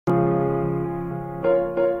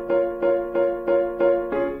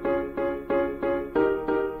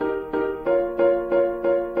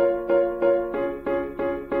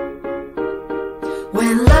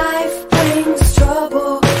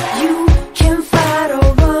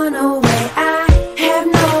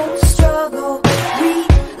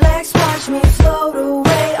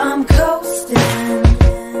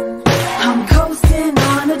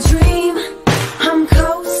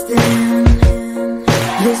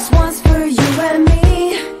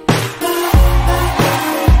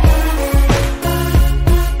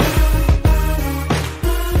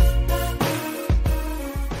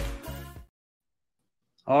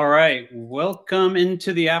welcome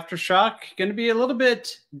into the Aftershock. Going to be a little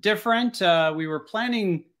bit different. We were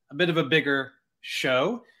planning a bit of a bigger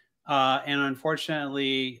show, and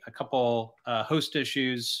unfortunately, a couple host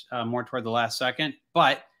issues more toward the last second.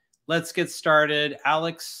 But let's get started.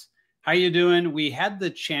 Alex, how you doing? We had the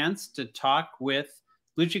chance to talk with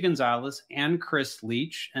Luchi Gonzalez and Chris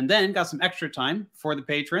Leach, and then got some extra time for the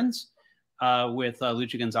patrons with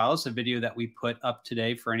Luchi Gonzalez, a video that we put up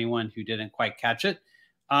today for anyone who didn't quite catch it.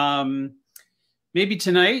 Maybe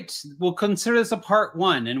tonight we'll consider this a part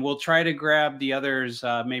one, and we'll try to grab the others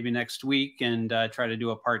maybe next week and try to do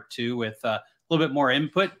a part two with a little bit more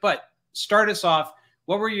input. But start us off.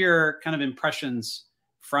 What were your kind of impressions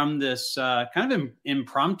from this kind of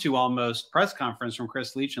impromptu almost press conference from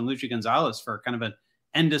Chris Leach and Luchi Gonzalez for kind of an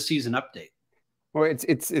end of season update? Well,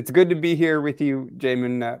 it's good to be here with you,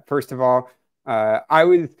 Jamin. First of all, I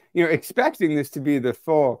was expecting this to be the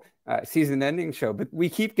full season-ending show, but we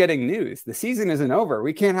keep getting news. The season isn't over.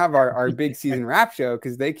 We can't have our big season wrap show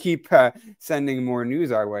because they keep sending more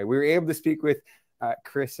news our way. We were able to speak with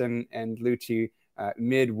Chris and Luchi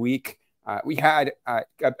midweek. We had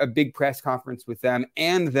a big press conference with them,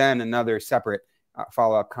 and then another separate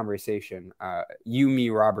follow-up conversation.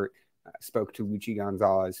 Robert spoke to Luchi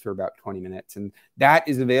Gonzalez for about 20 minutes, and that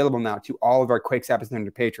is available now to all of our Quakes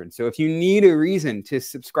Epicenter patrons. So if you need a reason to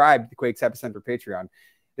subscribe to the Quakes Epicenter Patreon,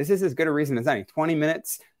 this is as good a reason as any. 20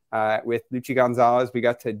 minutes with Luchi Gonzalez. We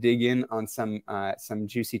got to dig in on some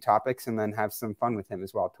juicy topics and then have some fun with him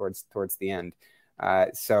as well towards the end.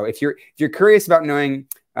 So if you're curious about knowing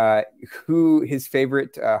who his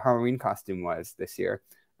favorite Halloween costume was this year,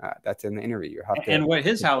 that's in the interview. And what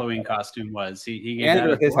his Halloween costume was. He and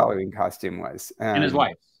what his Halloween costume was. And his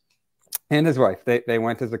wife. And his wife. They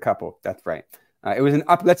went as a couple. That's right. It was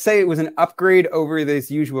let's say it was an upgrade over this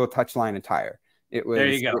usual touchline attire. It was, there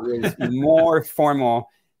you go. It was more formal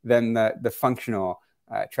than the functional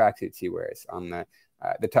tracksuits he wears on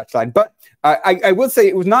the touchline. But I will say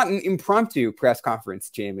it was not an impromptu press conference,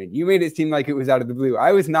 Jamin. You made it seem like it was out of the blue.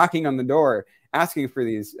 I was knocking on the door asking for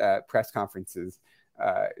these press conferences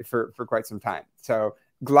for quite some time. So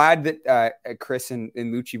glad that Chris and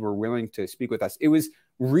Luchi were willing to speak with us. It was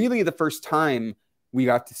really the first time we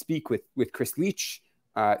got to speak with Chris Leach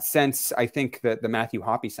since I think the Matthew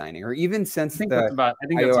Hoppe signing, or even since the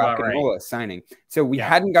Akinola signing. So we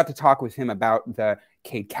hadn't got to talk with him about the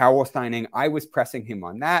Cade Cowell signing. I was pressing him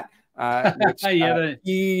on that. Which,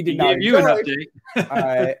 he did not give you an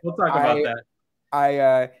update. We'll talk about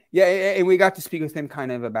that. And we got to speak with him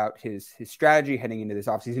kind of about his strategy heading into this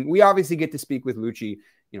offseason. We obviously get to speak with Luchi,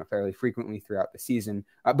 fairly frequently throughout the season,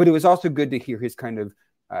 but it was also good to hear his kind of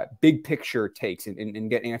big picture takes and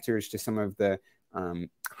get answers to some of the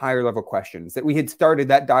higher level questions that we had started,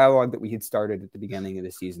 that dialogue that we had started at the beginning of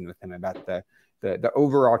the season with him about the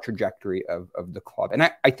overall trajectory of the club. And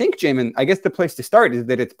I think, Jamin, I guess the place to start is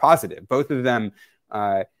that it's positive. Both of them,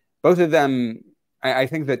 I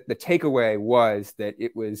think that the takeaway was that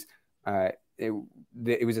it was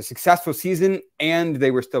a successful season and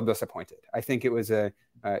they were still disappointed. I think it was a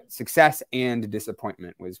success and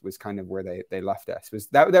disappointment was kind of where they left us.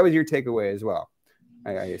 That was your takeaway as well,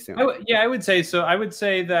 I assume. I would say so. I would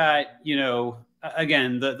say that,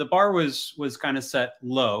 again, the bar was kind of set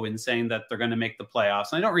low in saying that they're going to make the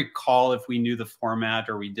playoffs. And I don't recall if we knew the format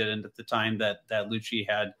or we didn't at the time that Luchi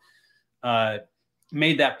had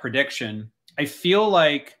made that prediction. I feel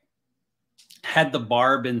like had the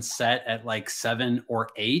bar been set at like 7 or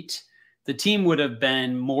 8, the team would have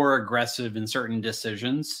been more aggressive in certain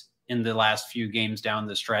decisions in the last few games down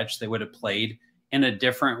the stretch. They would have played in a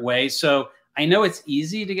different way. So I know it's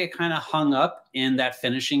easy to get kind of hung up in that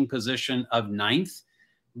finishing position of 9th,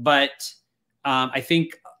 but I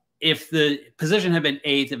think if the position had been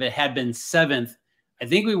 8th, if it had been 7th, I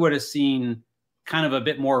think we would have seen kind of a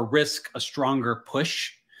bit more risk, a stronger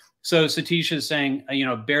push. So Satish is saying,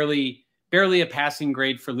 barely a passing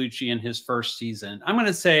grade for Luchi in his first season. I'm going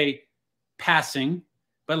to say passing,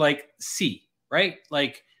 but like C, right?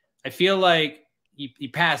 Like I feel like he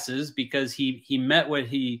passes because he met what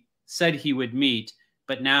he said he would meet.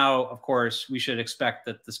 But now, of course, we should expect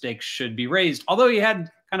that the stakes should be raised. Although he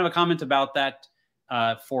had kind of a comment about that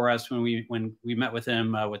for us when we met with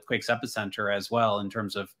him with Quakes Epicenter as well in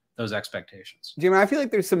terms of those expectations. Jim, I feel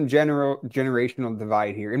like there's some generational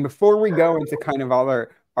divide here. And before we go into kind of all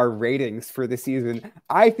our ratings for the season,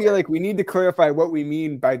 I feel like we need to clarify what we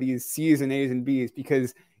mean by these C's and A's and B's,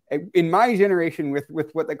 because in my generation with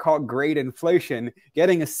what they call grade inflation,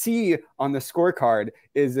 getting a C on the scorecard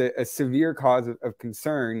is a severe cause of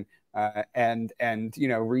concern and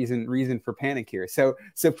reason for panic here. So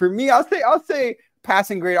for me, I'll say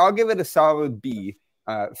passing grade, I'll give it a solid B.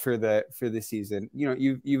 for the season. You know,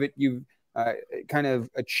 you've kind of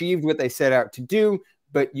achieved what they set out to do,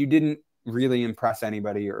 but you didn't really impress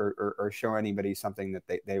anybody or show anybody something that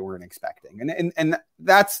they weren't expecting. And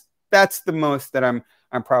that's the most that I'm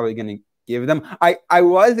probably going to give them. I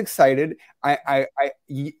was excited. I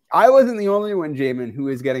wasn't the only one, Jamin, who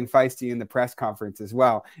was getting feisty in the press conference as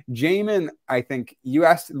well. Jamin, I think you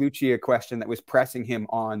asked Lucci a question that was pressing him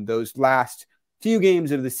on those last few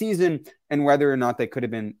games of the season and whether or not they could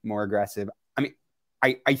have been more aggressive. I mean,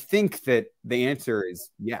 I think that the answer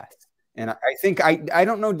is yes. And I think I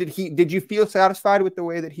don't know, did you feel satisfied with the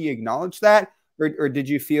way that he acknowledged that, or did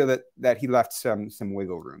you feel that he left some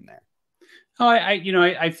wiggle room there? Oh,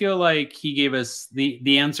 I feel like he gave us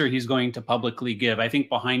the answer he's going to publicly give. I think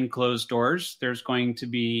behind closed doors, there's going to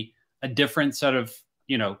be a different set of,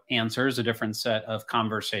 answers, a different set of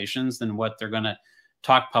conversations than what they're going to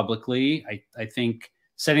talk publicly. I think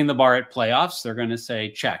setting the bar at playoffs, they're going to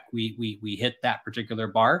say, check, we hit that particular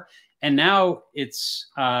bar. And now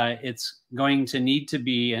it's going to need to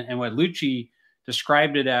be, and what Lucci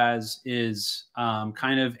described it as is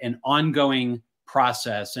kind of an ongoing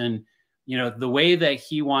process. And the way that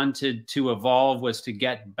he wanted to evolve was to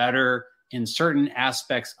get better in certain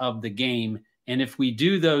aspects of the game. And if we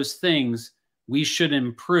do those things, we should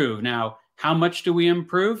improve. Now, how much do we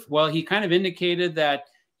improve? Well, he kind of indicated that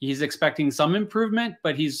he's expecting some improvement,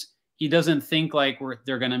 but he doesn't think like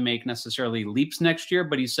they're going to make necessarily leaps next year.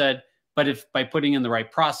 But he said, but if by putting in the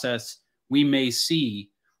right process, we may see,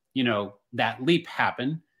 that leap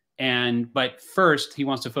happen. But first, he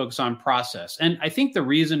wants to focus on process. And I think the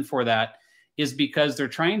reason for that is because they're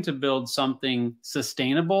trying to build something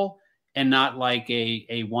sustainable and not like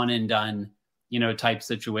a one and done, type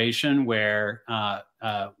situation where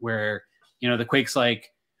the Quakes I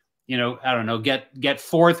don't know, get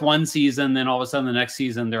fourth one season, then all of a sudden the next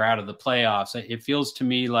season they're out of the playoffs. It feels to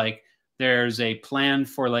me like there's a plan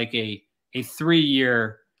for like a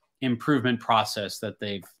 3-year improvement process that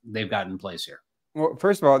they've got in place here. Well,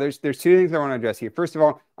 first of all, there's two things I want to address here. First of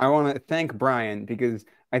all, I want to thank Brian because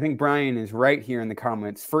I think Brian is right here in the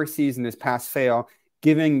comments. First season is pass fail.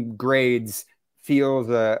 Giving grades feels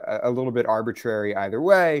a little bit arbitrary either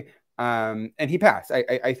way. And he passed.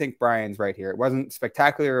 I think Brian's right here. It wasn't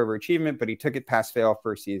spectacular overachievement, but he took it pass fail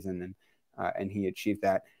first season and he achieved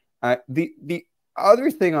that. The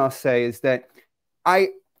other thing I'll say is that I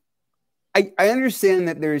understand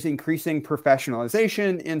that there's increasing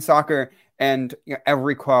professionalization in soccer, and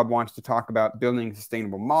every club wants to talk about building a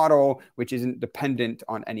sustainable model, which isn't dependent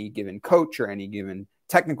on any given coach or any given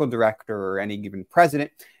technical director or any given president.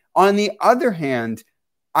 On the other hand,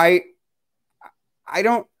 I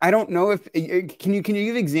don't know if can you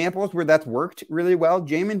give examples where that's worked really well,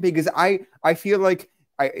 Jamin? Because I feel like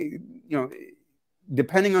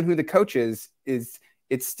depending on who the coach is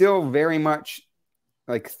it's still very much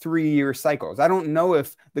like 3-year cycles. I don't know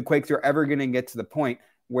if the Quakes are ever going to get to the point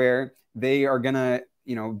where they are going to,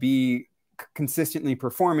 be consistently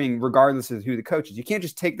performing regardless of who the coach is. You can't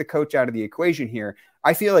just take the coach out of the equation here.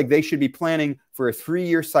 I feel like they should be planning for a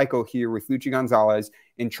 3-year cycle here with Lucci Gonzalez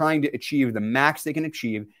and trying to achieve the max they can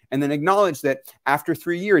achieve, and then acknowledge that after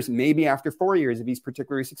 3 years, maybe after 4 years, if he's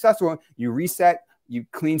particularly successful, you reset, you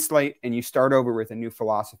clean slate, and you start over with a new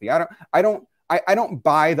philosophy. I don't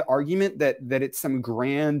buy the argument that it's some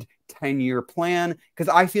grand 10-year plan, because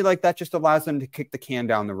I feel like that just allows them to kick the can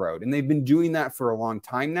down the road. And they've been doing that for a long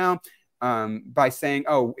time now by saying,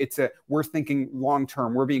 oh, we're thinking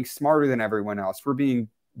long-term. We're being smarter than everyone else. We're being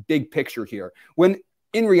big picture here. When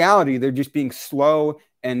in reality, they're just being slow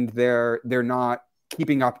and they're not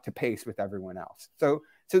keeping up to pace with everyone else. So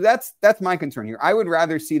that's my concern here. I would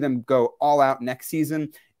rather see them go all out next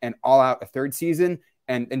season and all out a third season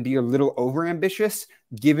and be a little over ambitious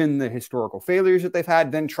given the historical failures that they've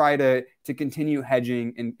had, then try to continue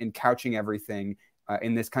hedging and couching everything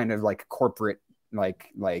in this kind of like corporate,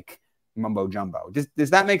 like mumbo jumbo. Does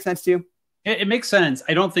that make sense to you? It makes sense.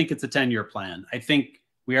 I don't think it's a 10-year plan. I think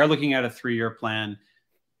we are looking at a 3-year plan.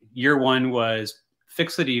 Year one was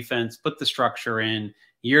fix the defense, put the structure in.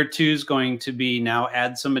 Year two is going to be now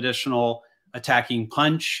add some additional attacking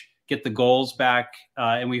punch, get the goals back.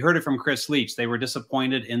 And we heard it from Chris Leach. They were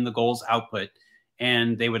disappointed in the goals output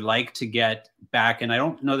and they would like to get back. And I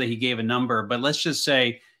don't know that he gave a number, but let's just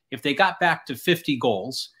say if they got back to 50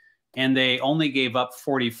 goals and they only gave up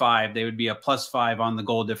 45, they would be a +5 on the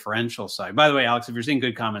goal differential side. By the way, Alex, if you're seeing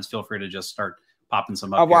good comments, feel free to just start popping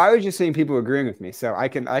some up. Well, I was just seeing people agreeing with me, so I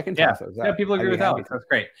can toss those out. Yeah, people agree with Alex. That's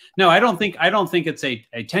great. No, I don't think it's a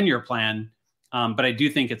 10-year plan, but I do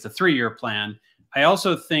think it's a 3-year plan. I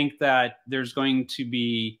also think that there's going to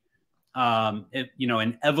be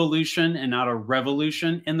an evolution and not a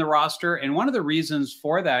revolution in the roster. And one of the reasons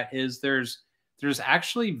for that is there's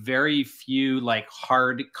actually very few like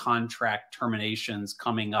hard contract terminations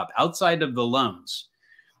coming up outside of the loans,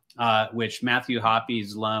 which Matthew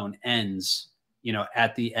Hoppy's loan ends,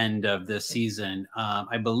 at the end of this season.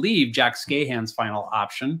 I believe Jack Scahan's final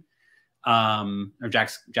option, or Jack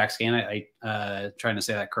Scahan, I trying to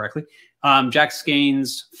say that correctly. Jack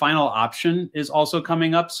Scahan's final option is also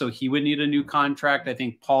coming up, so he would need a new contract. I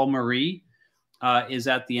think Paul Marie is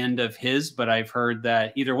at the end of his, but I've heard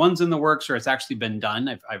that either one's in the works or it's actually been done.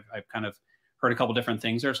 I've kind of heard a couple different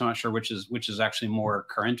things there, so I'm not sure which is actually more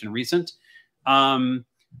current and recent.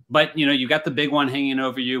 But you got the big one hanging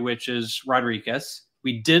over you, which is Rodriguez.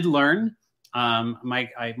 We did learn.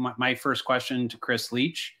 My first question to Chris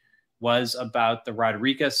Leach was about the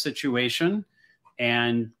Rodriguez situation,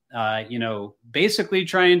 and basically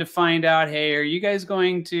trying to find out, hey, are you guys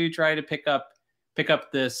going to try to pick up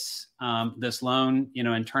this this loan,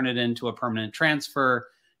 and turn it into a permanent transfer?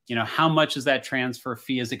 How much is that transfer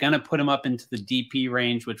fee? Is it going to put him up into the DP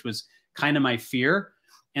range, which was kind of my fear?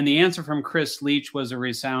 And the answer from Chris Leach was a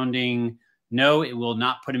resounding no. It will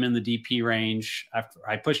not put him in the DP range. After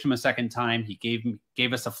I pushed him a second time, he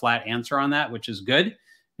gave us a flat answer on that, which is good.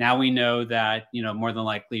 Now we know that more than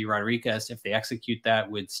likely Rodriguez, if they execute that,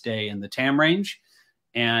 would stay in the TAM range,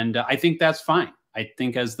 and I think that's fine. I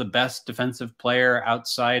think as the best defensive player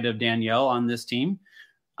outside of Danielle on this team,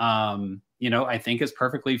 I think it's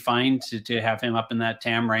perfectly fine to have him up in that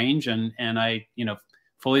TAM range, and I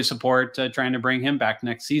fully support trying to bring him back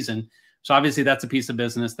next season. So obviously that's a piece of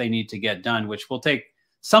business they need to get done, which will take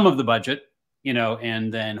some of the budget,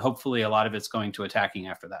 and then hopefully a lot of it's going to attacking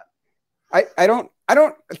after that. I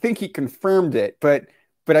don't think he confirmed it, but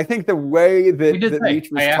I think the way that Leach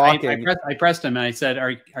was talking, I pressed him and I said,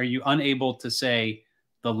 "Are you unable to say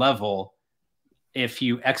the level if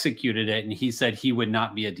you executed it?" And he said he would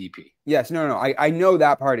not be a DP. Yes, no. I know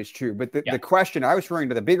that part is true, but the question I was referring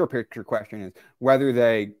to, the bigger picture question, is whether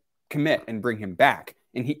they commit and bring him back.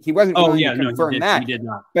 And he wasn't willing to confirm that. He did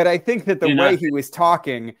not. But I think that the way he was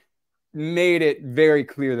talking made it very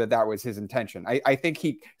clear that was his intention. I think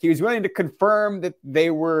he was willing to confirm that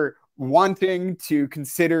they were wanting to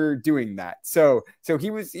consider doing that. So he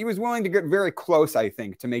was willing to get very close, I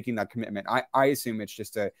think, to making that commitment. I assume it's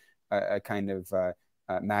just a kind of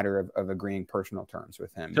matter of agreeing personal terms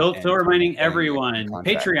with him. Still reminding everyone,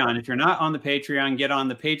 Patreon, if you're not on the Patreon, get on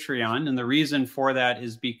the Patreon. And the reason for that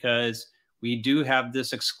is because we do have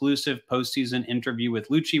this exclusive postseason interview with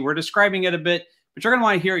Lucci. We're describing it a bit, but you're going to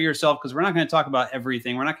want to hear it yourself, because we're not going to talk about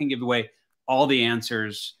everything. We're not going to give away all the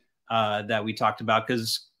answers that we talked about,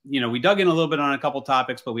 because we dug in a little bit on a couple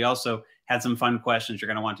topics, but we also had some fun questions. You're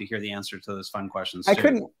going to want to hear the answer to those fun questions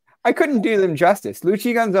too. I couldn't do them justice.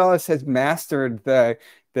 Lucci Gonzalez has mastered the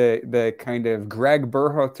kind of Greg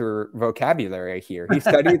Berhalter vocabulary here. He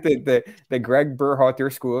studied the Greg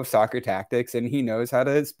Berhalter School of Soccer Tactics, and he knows how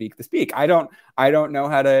to speak the speak. I don't know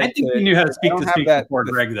how to. I think he knew how to speak the speak before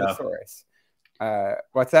Greg, though.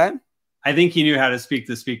 What's that? I think he knew how to speak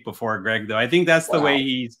the speak before Greg, though. I think that's the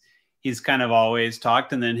way he's kind of always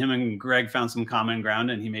talked, and then him and Greg found some common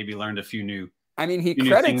ground, and he maybe learned a few new. I mean, he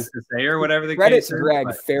credits things to say or whatever the credits case is,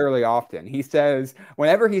 Greg fairly often. He says,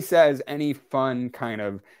 whenever he says any fun kind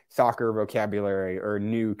of soccer vocabulary or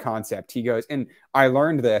new concept, he goes, and I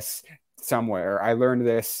learned this somewhere. I learned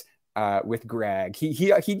this with Greg.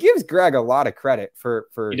 He gives Greg a lot of credit for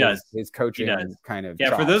his coaching kind of.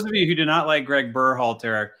 Yeah, for those of you who do not like Greg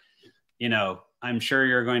Berhalter, I'm sure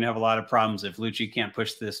you're going to have a lot of problems if Lucci can't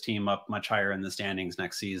push this team up much higher in the standings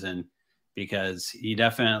next season, because he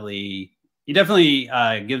definitely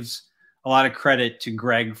gives a lot of credit to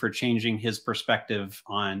Greg for changing his perspective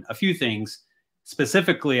on a few things.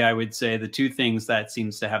 Specifically, I would say the two things that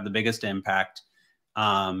seems to have the biggest impact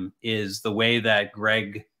is the way that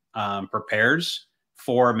Greg prepares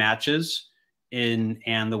for matches and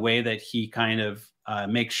the way that he kind of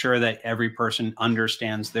makes sure that every person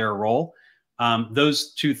understands their role.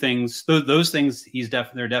 Those two things, those things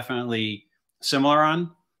they're definitely similar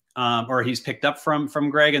on. Or he's picked up from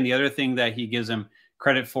Greg. And the other thing that he gives him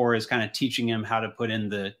credit for is kind of teaching him how to put in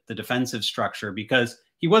the defensive structure, because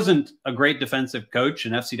he wasn't a great defensive coach,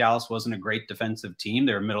 and FC Dallas wasn't a great defensive team.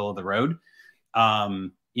 They were middle of the road,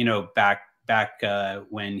 back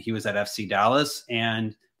when he was at FC Dallas.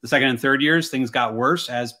 And the second and third years, things got worse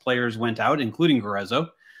as players went out, including Guerrero,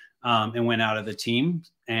 and went out of the team,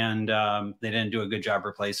 and they didn't do a good job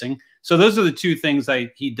replacing. So those are the two things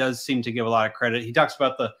he does seem to give a lot of credit. He talks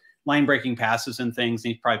about the line breaking passes and things,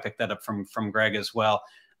 and he probably picked that up from Greg as well.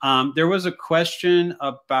 There was a question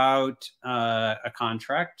about a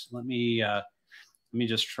contract. Let me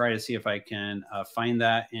just try to see if I can find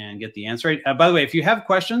that and get the answer right. By the way, if you have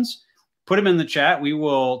questions, put them in the chat. We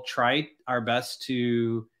will try our best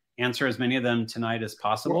to answer as many of them tonight as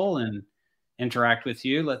possible and interact with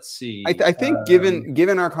you. Let's see. I think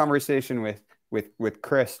given our conversation with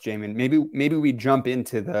Chris, Jamin, maybe we jump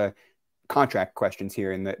into the contract questions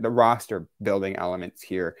here and the roster building elements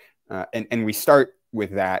here, and we start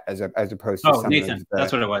with that as opposed to Nathan.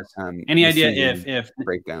 That's what it was. Any idea if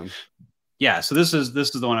breakdown? Yeah, so this is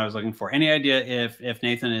the one I was looking for. Any idea if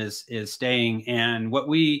Nathan is staying? And what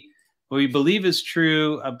we believe is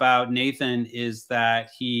true about Nathan is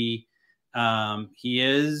that he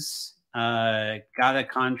is got a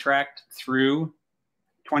contract through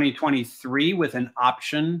 2023 with an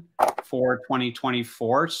option for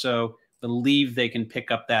 2024. So believe they can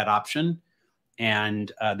pick up that option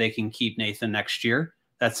and they can keep Nathan next year.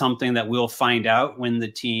 That's something that we'll find out when the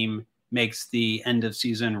team makes the end of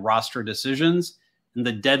season roster decisions. And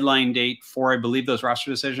the deadline date for, I believe, those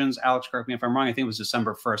roster decisions, Alex, correct me if I'm wrong, I think it was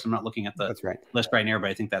December 1st. I'm not looking at the list right now, but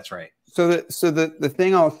I think that's right. So the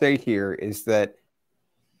thing I'll say here is that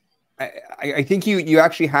I think you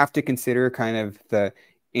actually have to consider kind of the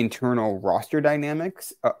internal roster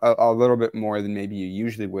dynamics a little bit more than maybe you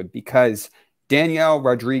usually would, because Danielle,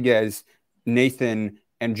 Rodriguez, Nathan,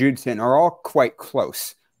 and Judson are all quite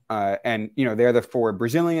close. And, they're the 4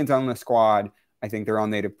 Brazilians on the squad. I think they're all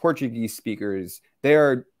native Portuguese speakers. They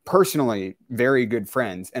are personally very good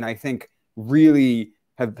friends, and I think really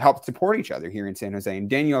have helped support each other here in San Jose. And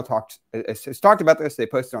Danielle has talked about this. They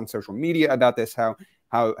posted on social media about this, how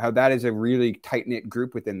that is a really tight-knit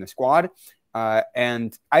group within the squad.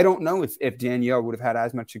 And I don't know if Danielle would have had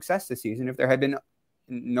as much success this season if there had been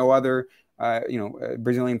no other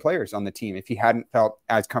Brazilian players on the team, if he hadn't felt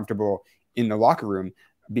as comfortable in the locker room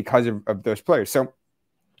because of those players. So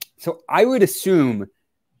I would assume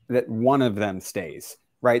that one of them stays,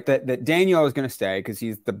 right? That Daniel is going to stay because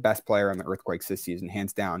he's the best player on the Earthquakes this season,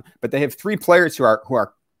 hands down. But they have 3 players who are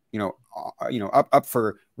up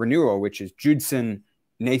for renewal, which is Judson,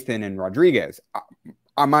 Nathan, and Rodriguez.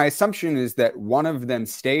 My assumption is that one of them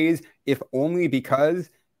stays, if only because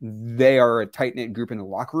they are a tight-knit group in the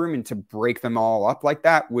locker room, and to break them all up like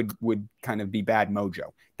that would kind of be bad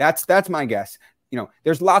mojo. That's my guess.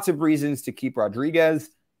 There's lots of reasons to keep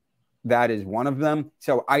Rodriguez. That is one of them.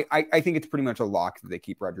 So I think it's pretty much a lock that they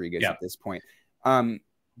keep Rodriguez at this point. The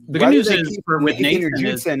good news is with Nathan or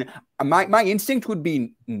Judson, my instinct would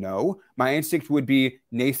be no. My instinct would be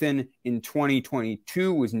Nathan in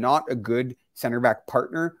 2022 was not a good center back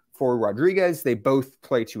partner for Rodriguez. They both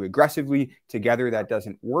play too aggressively together. That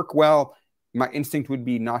doesn't work well. My instinct would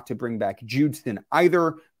be not to bring back Judson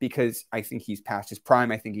either, because I think he's past his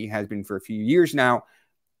prime. I think he has been for a few years now.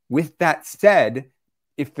 With that said,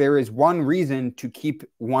 if there is one reason to keep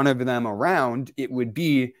one of them around, it would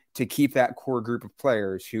be to keep that core group of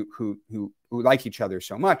players who like each other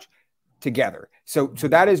so much together. So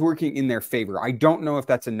that is working in their favor. I don't know if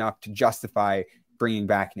that's enough to justify bringing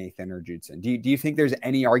back Nathan or Judson. Do you think there's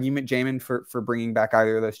any argument, Jamin, for bringing back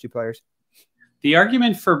either of those 2 players? The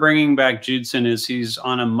argument for bringing back Judson is he's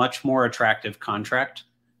on a much more attractive contract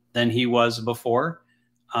than he was before.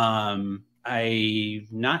 I'm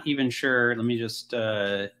not even sure. Let me just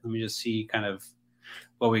see kind of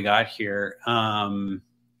what we got here.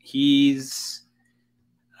 He's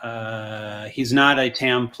not a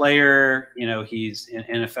TAM player. He's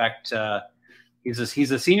in effect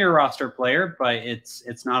he's a senior roster player, but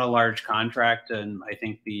it's not a large contract. And I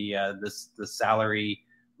think the salary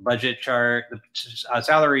budget chart, the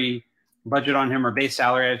salary budget on him, or base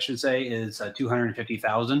salary, I should say, is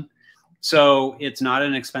 $250,000. So it's not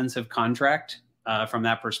an expensive contract from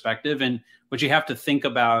that perspective. And what you have to think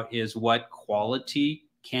about is what quality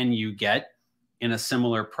can you get in a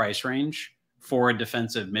similar price range for a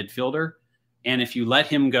defensive midfielder. And if you let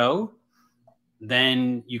him go,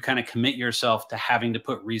 then you kind of commit yourself to having to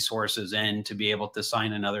put resources in to be able to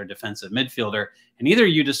sign another defensive midfielder. And either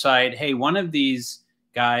you decide, hey, one of these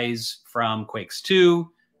guys from Quakes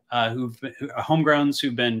 2, homegrowns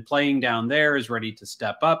who've been playing down there, is ready to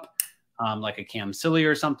step up, like a Cam Silly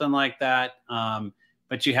or something like that.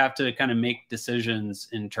 But you have to kind of make decisions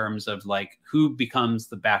in terms of like who becomes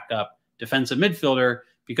the backup defensive midfielder,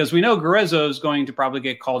 because we know Guerrezo is going to probably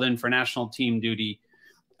get called in for national team duty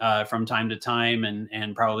from time to time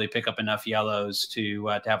and probably pick up enough yellows to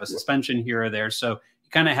have a suspension here or there. So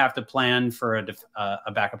kind of have to plan for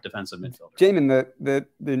a backup defensive midfielder. Jamin,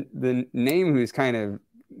 the name who's kind of,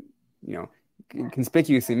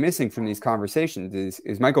 conspicuously missing from these conversations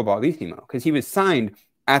is Michael Baldissimo, because he was signed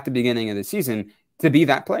at the beginning of the season to be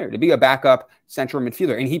that player, to be a backup central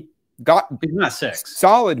midfielder. And he got not six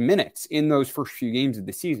solid minutes in those first few games of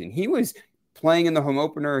the season. He was playing in the home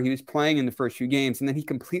opener. He was playing in the first few games, and then he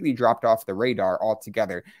completely dropped off the radar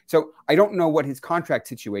altogether. So I don't know what his contract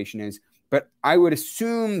situation is, but I would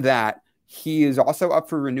assume that he is also up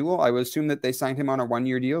for renewal. I would assume that they signed him on a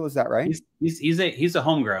 1-year deal. Is that right? He's a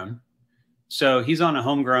homegrown. So he's on a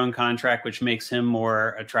homegrown contract, which makes him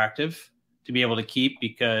more attractive to be able to keep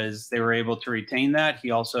because they were able to retain that.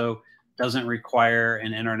 He also doesn't require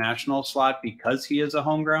an international slot because he is a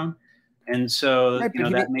homegrown. And so, right,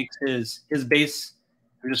 that makes his base.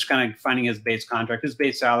 I'm just kind of finding his base contract. His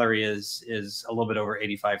base salary is a little bit over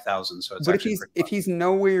 85,000. So it's but if he's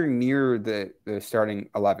nowhere near the starting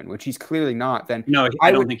 11, which he's clearly not, then no,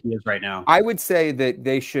 I don't think he is right now. I would say that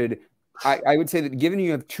they should. I would say that given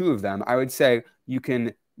you have two of them, I would say you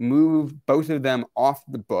can move both of them off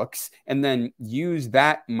the books and then use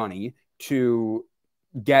that money to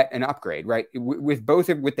get an upgrade, right? With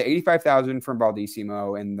the 85,000 from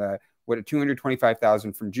Baldissimo and the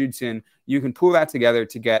 225,000 from Judson, you can pull that together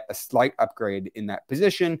to get a slight upgrade in that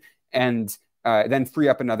position and then free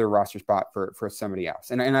up another roster spot for somebody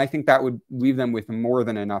else. And I think that would leave them with more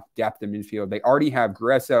than enough depth in midfield. They already have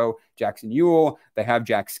Grueso, Jackson Ewell, they have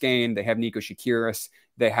Jack Skane, they have Nico Shakiris,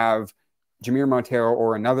 they have Jamir Montero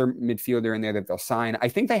or another midfielder in there that they'll sign. I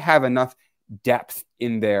think they have enough depth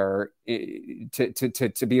in there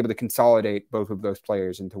to be able to consolidate both of those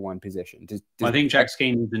players into one position. I think Jack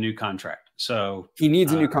Skane needs a new contract. So he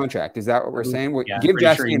needs a new contract. Is that what we're saying? Yeah, give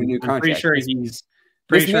Jack Skane a new contract. Pretty sure he's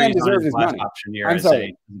deserves his money. Option year. I'm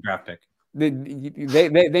sorry. Draft pick. They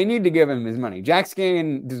need to give him his money. Jack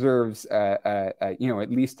Skane deserves at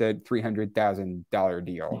least a $300,000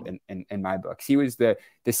 deal in my books. He was the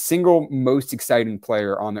single most exciting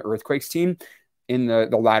player on the Earthquakes team in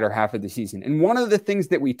the latter half of the season. And one of the things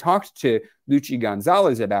that we talked to Luchi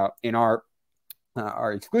Gonzalez about in our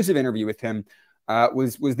exclusive interview with him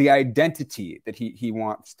was the identity that he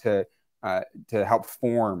wants to help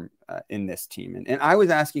form in this team. And I was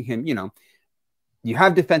asking him, you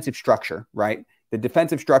have defensive structure, right? The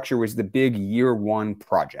defensive structure was the big year one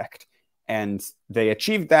project, and they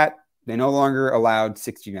achieved that. They no longer allowed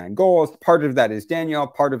 69 goals. Part of that is Daniel.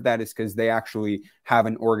 Part of that is because they actually have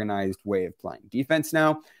an organized way of playing defense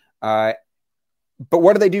now. But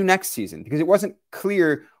what do they do next season? Because it wasn't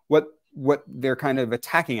clear what their kind of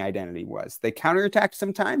attacking identity was. They counterattacked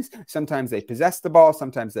sometimes. Sometimes they possessed the ball.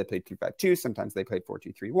 Sometimes they played 2-5-2. Sometimes they played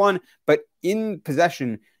 4-2-3-1. But in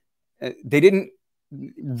possession, they didn't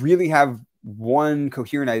really have one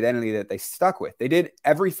coherent identity that they stuck with. They did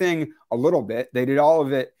everything a little bit. They did all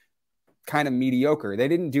of it kind of mediocre. They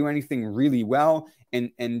didn't do anything really well,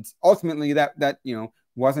 and ultimately that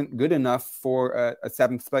wasn't good enough for a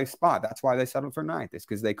seventh place spot. That's why they settled for ninth. It's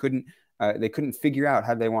because they couldn't figure out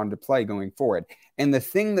how they wanted to play going forward. And the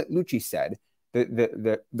thing that Lucci said,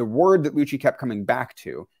 the word that Lucci kept coming back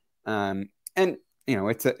to, and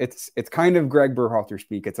it's kind of Greg Berhalter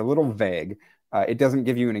speak. It's a little vague. It doesn't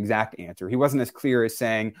give you an exact answer. He wasn't as clear as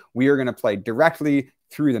saying we are going to play directly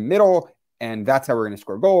through the middle, and that's how we're going to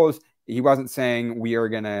score goals. He wasn't saying we are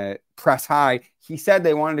going to press high. He said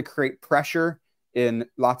they wanted to create pressure in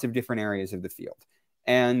lots of different areas of the field.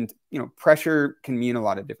 And, pressure can mean a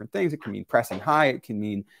lot of different things. It can mean pressing high. It can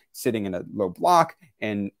mean sitting in a low block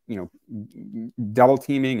and, double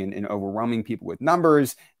teaming and overwhelming people with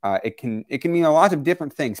numbers. It can mean a lot of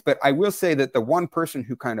different things. But I will say that the one person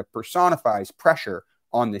who kind of personifies pressure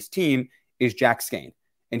on this team is Jack Skane.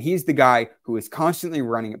 And he's the guy who is constantly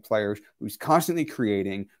running at players, who's constantly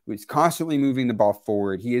creating, who's constantly moving the ball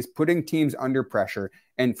forward. He is putting teams under pressure.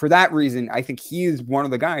 And for that reason, I think he is one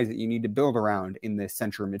of the guys that you need to build around in this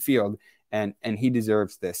central midfield. And he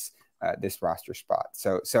deserves this roster spot.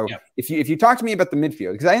 So yeah. If you talk to me about the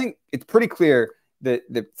midfield, because I think it's pretty clear that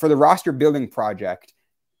for the roster building project,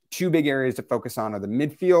 two big areas to focus on are the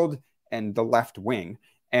midfield and the left wing.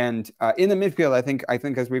 And in the midfield, I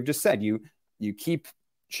think as we've just said, you keep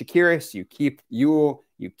Shakiris, you keep Ewell,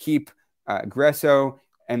 you keep Grueso,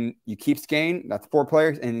 and you keep Skane. That's 4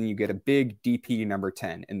 players, and then you get a big DP number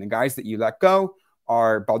 10. And the guys that you let go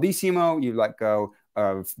are Baldissimo, you let go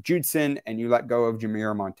of Judson, and you let go of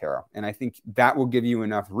Jamir Montero. And I think that will give you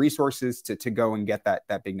enough resources to go and get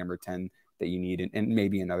that big number 10 that you need, and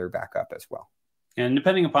maybe another backup as well. And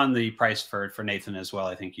depending upon the price for Nathan as well,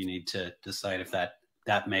 I think you need to decide if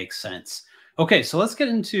that makes sense. Okay, so let's get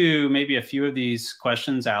into maybe a few of these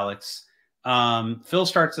questions, Alex. Phil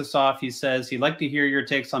starts us off. He says he'd like to hear your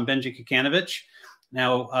takes on Benji Kikanovic.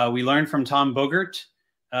 Now, we learned from Tom Bogert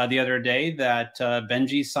the other day that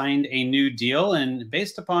Benji signed a new deal. And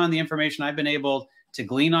based upon the information I've been able to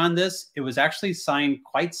glean on this, it was actually signed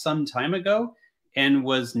quite some time ago and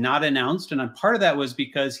was not announced. And part of that was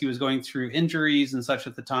because he was going through injuries and such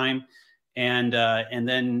at the time. And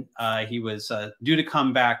then he was due to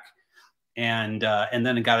come back, and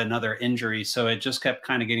then it got another injury. So it just kept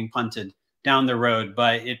kind of getting punted down the road.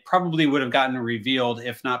 But it probably would have gotten revealed,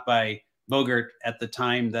 if not by Bogert at the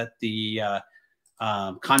time that the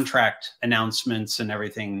contract announcements and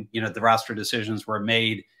everything, the roster decisions were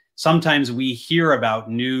made. Sometimes we hear about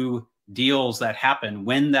new deals that happen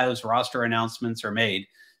when those roster announcements are made.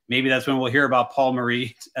 Maybe that's when we'll hear about Paul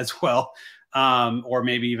Marie as well, or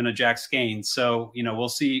maybe even a Jack Skane. So, we'll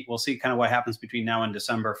see kind of what happens between now and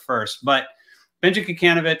December 1st. But Benji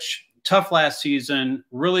Kikanovic, tough last season,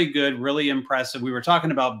 really good, really impressive. We were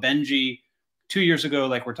talking about Benji 2 years ago,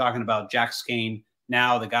 like we're talking about Jack Skane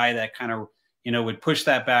now, the guy that kind of, would push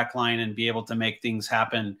that back line and be able to make things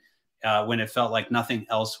happen when it felt like nothing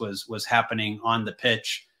else was happening on the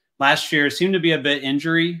pitch. Last year seemed to be a bit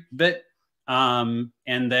injury bit. And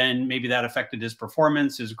then maybe that affected his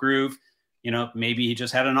performance, his groove. Maybe he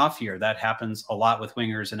just had an off year. That happens a lot with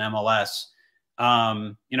wingers in MLS.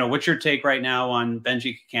 What's your take right now on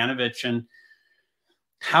Benji Kikanovic, and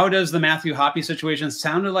how does the Matthew Hoppe situation?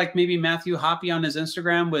 Sounded like maybe Matthew Hoppe on his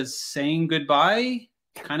Instagram was saying goodbye.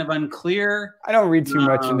 Kind of unclear. I don't read too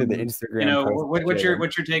much into the Instagram.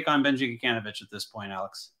 What's your take on Benji Kikanovic at this point,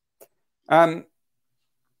 Alex? I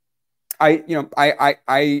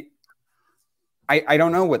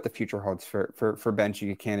don't know what the future holds for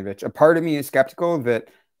Benji Kikanovic. A part of me is skeptical that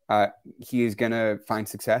he is going to find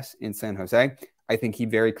success in San Jose. I think he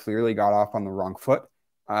very clearly got off on the wrong foot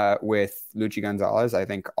with Luchi Gonzalez. I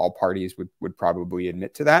think all parties would probably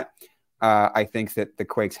admit to that. I think that the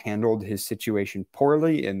Quakes handled his situation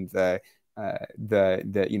poorly, and the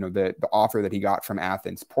offer that he got from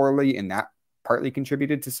Athens poorly, and that partly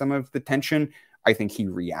contributed to some of the tension. I think he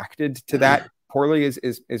reacted to that poorly,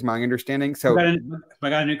 is my understanding. So I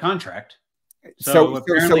got a new contract. So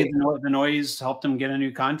apparently the noise helped him get a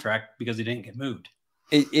new contract because he didn't get moved.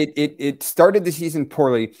 It started the season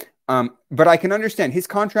poorly. But I can understand his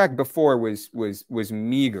contract before was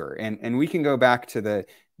meager, and we can go back to the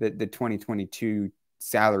 2022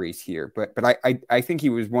 salaries here. But I think he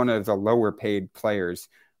was one of the lower paid players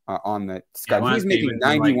on the Sky. He's making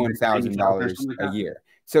 $91,000 a year.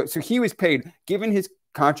 So he was paid, given his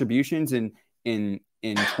contributions in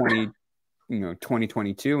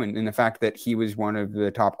 2022, and the fact that he was one of the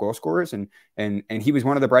top goal scorers, and he was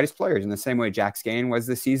one of the brightest players in the same way Jack Skane was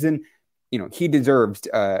this season. He deserved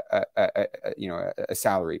a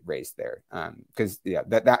salary raise there, because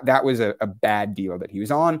that was a bad deal that he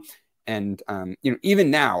was on. And, even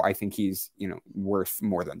now, I think he's, worth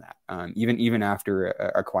more than that, even after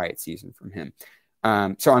a quiet season from him.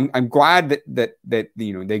 So I'm glad that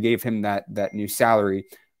they gave him that new salary.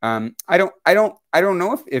 I don't know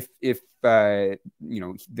if there's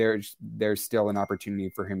still an opportunity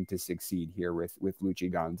for him to succeed here with Luchi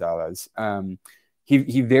Gonzalez.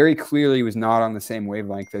 He very clearly was not on the same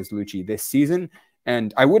wavelength as Luchi this season,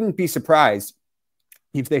 and I wouldn't be surprised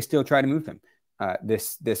if they still try to move him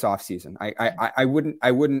this offseason.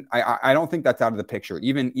 I don't think that's out of the picture.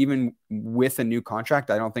 Even with a new contract,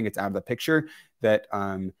 I don't think it's out of the picture that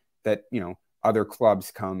other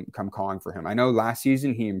clubs come calling for him. I know last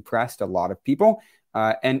season he impressed a lot of people.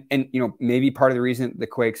 And maybe part of the reason the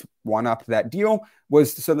Quakes won up that deal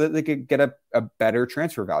was so that they could get a better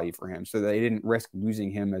transfer value for him, so they didn't risk losing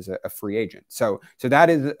him as a free agent. So that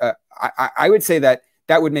is, I would say that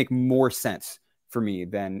would make more sense for me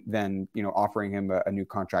than offering him a new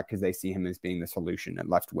contract, because they see him as being the solution at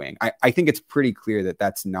left wing. I think it's pretty clear that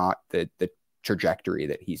that's not the trajectory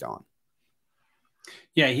that he's on.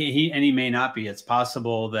 Yeah, he may not be. It's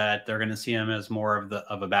possible that they're going to see him as more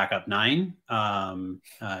of a backup nine,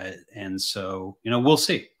 and so we'll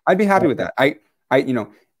see. I'd be happy with that. I'd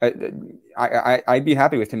be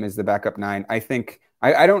happy with him as the backup nine. I think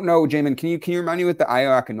I don't know, Jamin. Can you remind me what the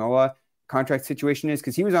Ayo Akinola contract situation is?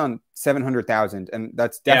 Because he was on $700,000, and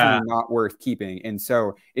that's definitely not worth keeping. And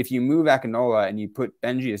so if you move Akinola and you put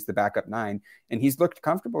Benji as the backup nine, and he's looked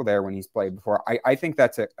comfortable there when he's played before, I think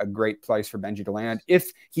that's a great place for Benji to land.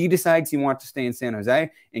 If he decides he wants to stay in San Jose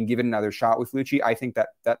and give it another shot with Luchi, I think that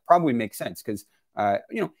probably makes sense, because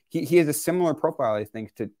he has a similar profile, I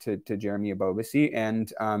think, to Jeremy Ebobisse.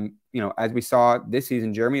 And as we saw this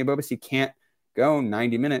season, Jeremy Ebobisse can't go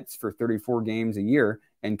 90 minutes for 34 games a year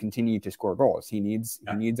and continue to score goals. He needs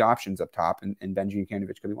options up top, and Benji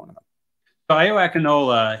Kikanovic could be one of them. So Ayo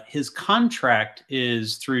Akinola, his contract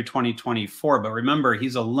is through 2024, but remember,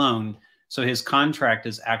 he's a loan, so his contract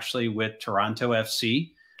is actually with Toronto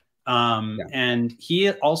FC. Yeah. And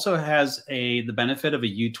he also has the benefit of a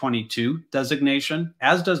U22 designation,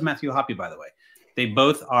 as does Matthew Hoppe, by the way. They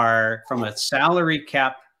both are from a salary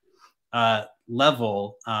cap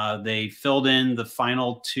level. They filled in the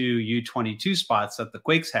final two U22 spots that the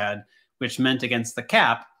Quakes had, which meant against the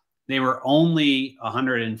cap, they were only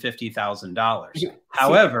 $150,000.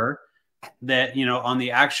 However, that, on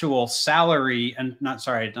the actual salary, and not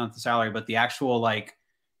the salary, but the actual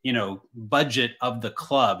budget of the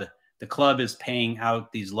club is paying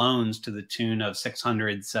out these loans to the tune of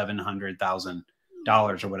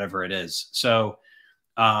 $600,000-$700,000 or whatever it is. So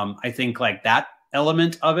I think that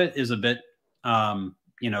element of it is a bit kind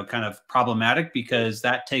of problematic, because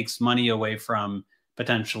that takes money away from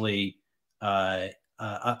potentially an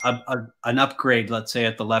upgrade, let's say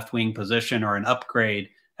at the left wing position, or an upgrade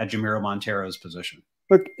at Jamiro Montero's position.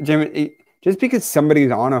 Look, Jim, just because somebody's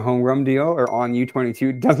on a homegrown deal or on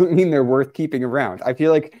U22 doesn't mean they're worth keeping around. I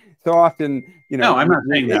feel like so often, No, I'm not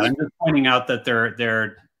saying that. I'm just pointing out that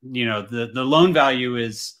they're the loan value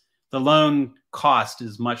is, the loan cost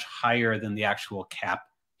is much higher than the actual cap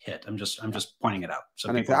hit. I'm just pointing it out. So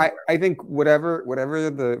I think whatever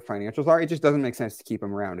the financials are, it just doesn't make sense to keep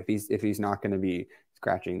him around if he's not going to be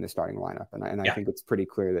scratching the starting lineup. And I think it's pretty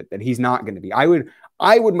clear that he's not going to be. I would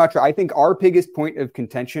much. I think our biggest point of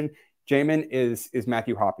contention, Jamin, is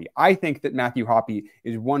Matthew Hoppe. I think that Matthew Hoppe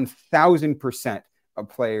is 1,000% a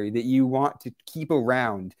player that you want to keep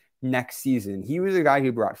around next season. He was a guy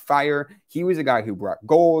who brought fire. He was a guy who brought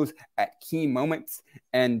goals at key moments.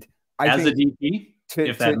 And as a DP,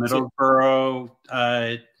 if that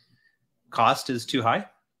Middlesbrough cost is too high,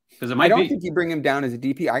 because it might be. I don't think you bring him down as a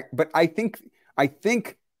DP. But I think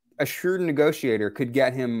a shrewd negotiator could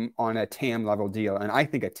get him on a TAM level deal, and I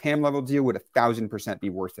think a TAM level deal would 1,000% be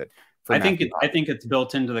worth it. I think it's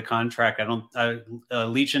built into the contract. I don't.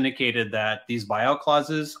 Leach indicated that these buyout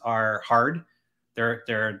clauses are hard.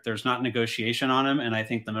 There's not negotiation on them, and I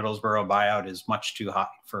think the Middlesbrough buyout is much too high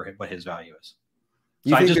for what his value is.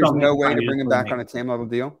 You think there's no way to bring him back on a TAM level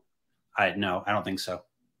deal? No, I don't think so.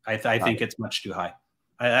 I think it's much too high.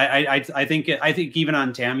 I think even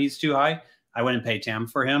on TAM he's too high. I wouldn't pay TAM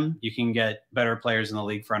for him. You can get better players in the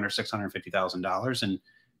league for under $650,000 and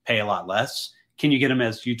pay a lot less. Can you get him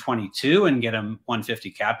as U22 and get him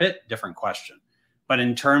 150 cap it? Different question. But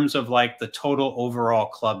in terms of the total overall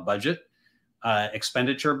club budget,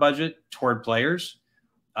 expenditure budget toward players,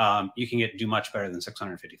 you can do much better than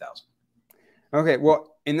 $650,000. Okay,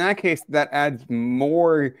 well, in that case, that adds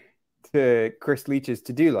more to Chris Leach's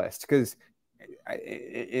to-do list, because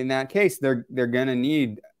in that case, they're going to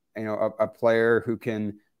need a player who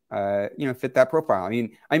can fit that profile. I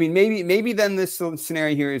mean, maybe then this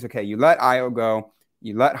scenario here is, okay, you let Ayo go,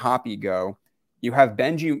 you let Hoppe go, you have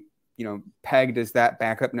Benji, pegged as that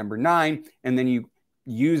backup number 9, and then you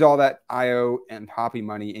use all that Ayo and Hoppe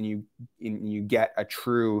money, and you get a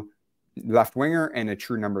true left winger and a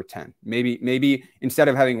true number 10. Maybe instead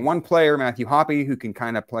of having one player, Matthew Hoppe, who can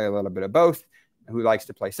kind of play a little bit of both, who likes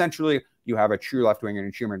to play centrally, you have a true left winger and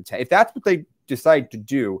a true number 10. If that's what they decide to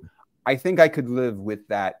do, I think I could live with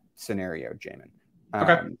that scenario, Jamin.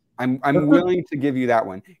 Okay. I'm willing to give you that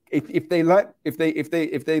one. If they let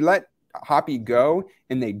Hoppe go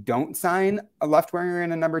and they don't sign a left winger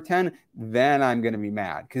and a number 10, then I'm going to be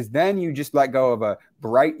mad, because then you just let go of a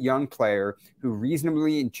bright young player who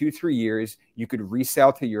reasonably in 2-3 years you could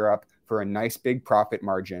resell to Europe for a nice big profit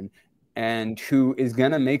margin, and who is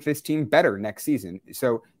going to make this team better next season.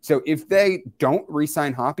 So if they don't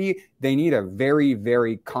re-sign Hoppe, they need a very,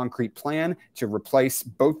 very concrete plan to replace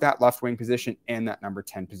both that left wing position and that number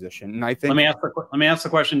 10 position. And I think let me ask the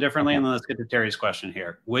question differently, and then let's get to Terry's question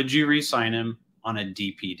here. Would you re-sign him on a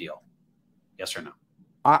DP deal? Yes or no?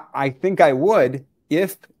 I think I would,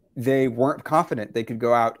 if they weren't confident they could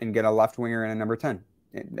go out and get a left winger and a number 10.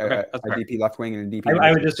 Okay, a DP left wing and a DP.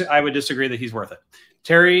 I would disagree that he's worth it.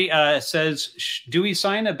 Terry says, do we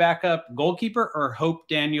sign a backup goalkeeper or hope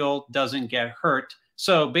Daniel doesn't get hurt?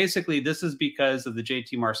 So basically, this is because of the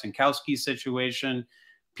JT Marcinkowski situation.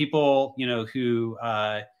 People, who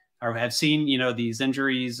have seen, these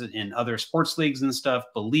injuries in other sports leagues and stuff,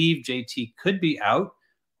 believe JT could be out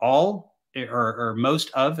all or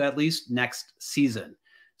most of at least next season.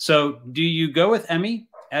 So do you go with Emmy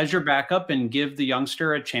as your backup and give the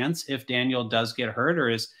youngster a chance if Daniel does get hurt,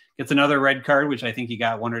 or gets another red card, which I think he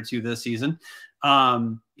got 1 or 2 this season,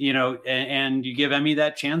 and you give Emmy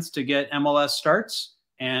that chance to get MLS starts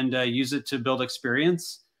and use it to build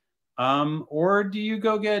experience? Or do you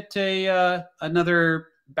go get another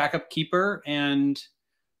backup keeper, and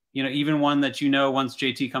even one that once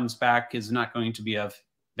JT comes back is not going to be of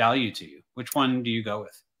value to you? Which one do you go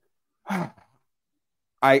with?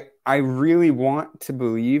 I really want to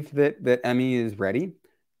believe that Emmy is ready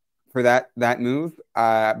for that move.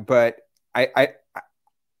 But I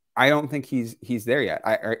I don't think he's there yet.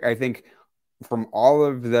 I think from all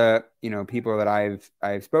of the people that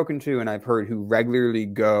I've spoken to and I've heard who regularly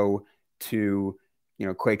go to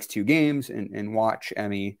Quake's 2 games and watch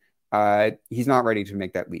Emmy, he's not ready to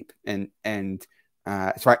make that leap.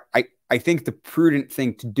 So I think the prudent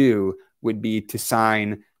thing to do would be to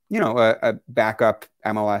sign a backup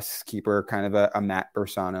MLS keeper, kind of a Matt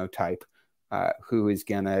Bersano type, who is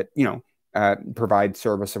gonna provide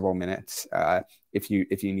serviceable minutes if you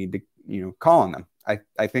need to call on them.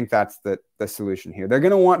 I think that's the solution here. They're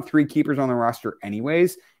going to want 3 keepers on the roster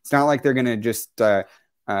anyways. It's not like they're going to just go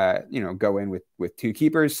in with 2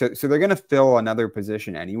 keepers. So they're going to fill another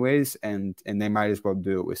position anyways, and they might as well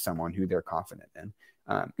do it with someone who they're confident in.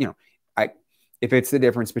 If it's the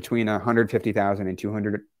difference between $150,000 and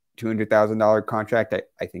 $200,000 contract,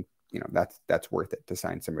 I think that's worth it to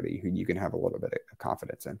sign somebody who you can have a little bit of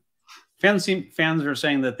confidence in. Fans are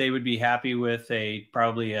saying that they would be happy with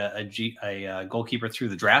probably a goalkeeper through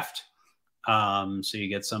the draft. So you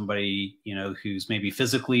get somebody who's maybe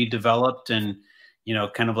physically developed and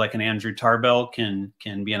kind of like an Andrew Tarbell can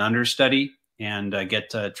be an understudy and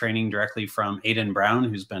get training directly from Aidan Brown,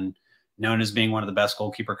 who's been known as being one of the best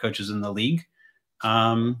goalkeeper coaches in the league.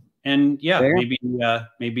 Maybe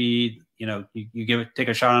you take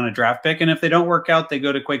a shot on a draft pick, and if they don't work out, they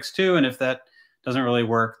go to Quakes 2, and if that doesn't really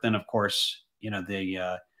work, then of course,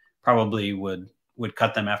 they probably would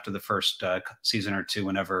cut them after the first season or 2,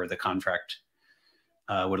 whenever the contract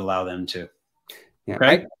would allow them to. Yeah.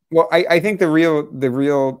 Okay? I think the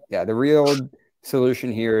real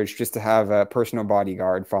solution here is just to have a personal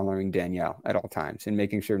bodyguard following Danielle at all times and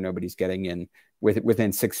making sure nobody's getting in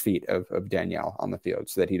within 6 feet of Danielle on the field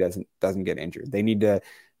so that he doesn't get injured. They need to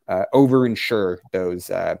over-insure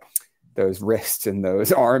those wrists and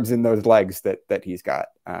those arms and those legs that he's got,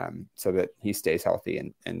 so that he stays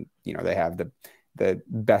healthy and they have the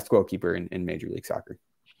best goalkeeper in Major League Soccer.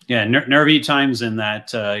 Yeah, nervy times in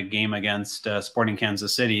that game against Sporting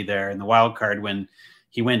Kansas City there in the wild card, when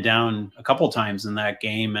he went down a couple times in that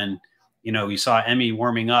game, and we saw Emmy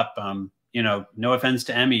warming up. No offense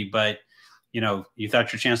to Emmy, but you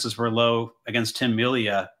thought your chances were low against Tim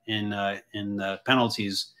Melia in the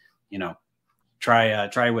penalties.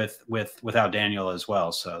 Try without Daniel as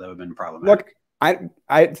well. So that would have been problematic. Look,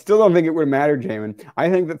 I still don't think it would matter, Jamin. I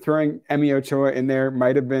think that throwing Emmy Ochoa in there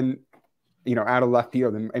might have been, out of left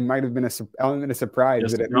field, and it might have been an element of surprise.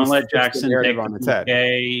 Just don't let Jackson take the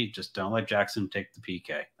PK. Just don't let Jackson take the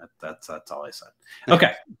PK. That's all I said.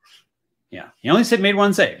 Okay. Yeah, he only made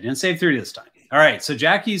 1 save. He didn't save 3 this time. All right. So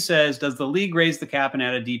Jackie says, does the league raise the cap and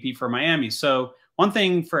add a DP for Miami? So one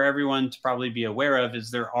thing for everyone to probably be aware of is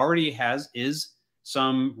there already is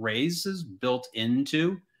some raises built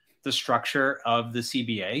into the structure of the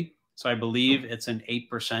CBA. So I believe it's an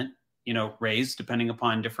 8%, raise depending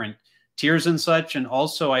upon different tiers and such. And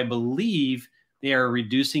also I believe they are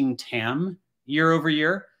reducing TAM year over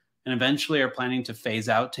year and eventually are planning to phase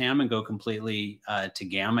out TAM and go completely to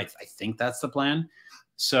GAM. I think that's the plan.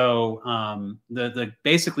 So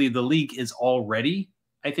basically the league is already,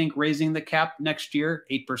 I think, raising the cap next year,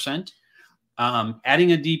 8%.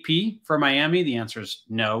 Adding a DP for Miami, the answer is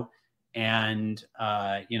no. And,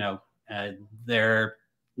 they're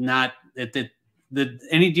not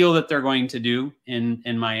any deal that they're going to do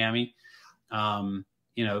in Miami, that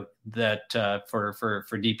for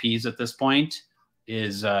DPs at this point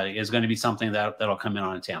is going to be something that'll come in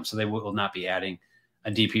on a TAM. So they will not be adding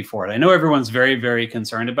a DP for it. I know everyone's very, very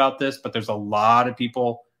concerned about this, but there's a lot of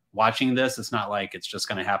people watching this. It's not like it's just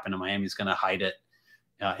going to happen and Miami's going to hide it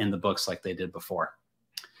in the books like they did before.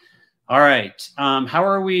 All right. How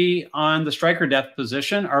are we on the striker depth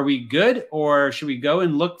position? Are we good, or should we go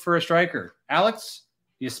and look for a striker? Alex,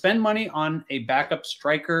 you spend money on a backup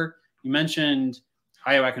striker. You mentioned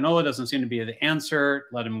Hayo Akinola doesn't seem to be the answer.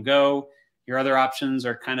 Let him go. Your other options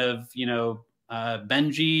are kind of,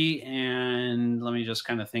 Benji, and let me just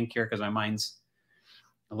kind of think here because my mind's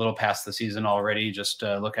a little past the season already. Just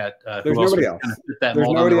look at who else kind of fit that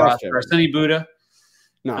mold on the roster. Arsene Buddha.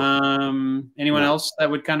 No. Anyone else that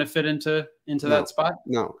would kind of fit into that spot?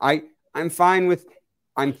 No. I'm fine with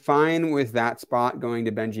that spot going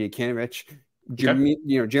to Benji Akinovich. Jeremy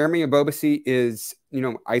Ebobisse is,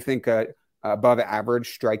 I think above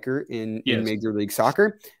average striker in Major League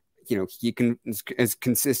Soccer. He has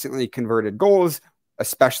consistently converted goals,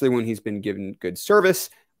 especially when he's been given good service.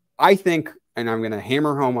 I think, and I'm going to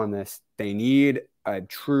hammer home on this, they need a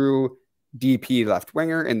true DP left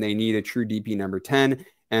winger and they need a true DP number 10.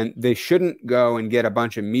 And they shouldn't go and get a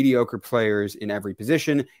bunch of mediocre players in every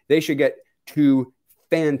position. They should get 2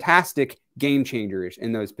 fantastic game changers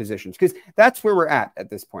in those positions, because that's where we're at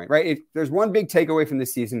this point, right? If there's one big takeaway from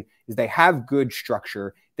this season, is they have good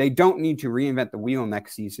structure. They don't need to reinvent the wheel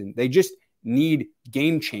next season. They just need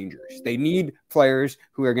game changers. They need players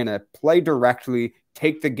who are going to play directly,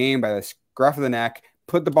 take the game by the scruff of the neck,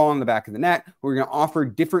 put the ball in the back of the net, who are going to offer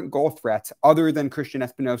different goal threats other than Christian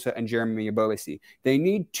Espinosa and Jeremy Yabowski. They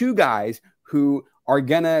need 2 guys who are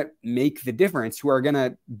going to make the difference, who are going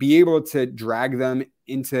to be able to drag them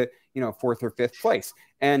into, 4th or 5th place.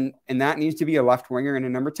 And that needs to be a left winger and a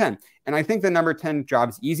number 10. And I think the number 10 job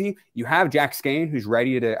is easy. You have Jack Skane, who's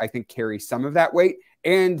ready to, I think, carry some of that weight.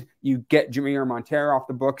 And you get Jamir Montero off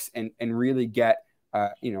the books and really get,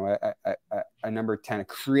 a number 10, a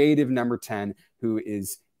creative number 10 who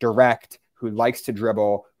is direct, who likes to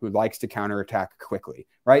dribble, who likes to counterattack quickly,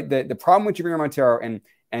 right? The problem with Jamir Montero,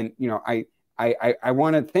 I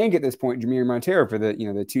want to thank at this point Jamir Montero for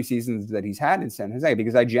the 2 seasons that he's had in San Jose,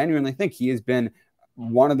 because I genuinely think he has been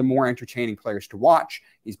one of the more entertaining players to watch.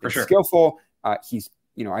 He's been skillful. He's,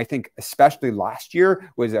 I think especially last year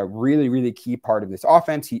was a really, really key part of this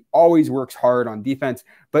offense. He always works hard on defense,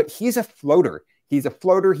 but he's a floater. He's a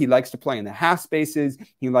floater. He likes to play in the half spaces.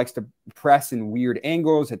 He likes to press in weird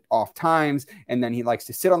angles at off times. And then he likes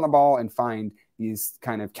to sit on the ball and find these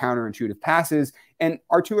kind of counterintuitive passes. And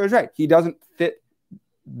Arturo is right. He doesn't fit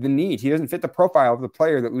the need. He doesn't fit the profile of the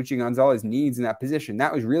player that Luchi Gonzalez needs in that position.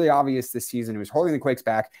 That was really obvious this season. It was holding the Quakes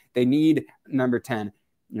back. They need number 10,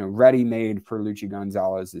 ready-made for Luchi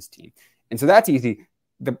Gonzalez's team. And so that's easy.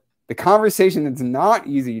 The conversation that's not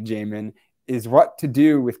easy, Jamin, is what to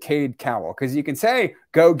do with Cade Cowell. Because you can say,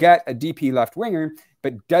 go get a DP left winger,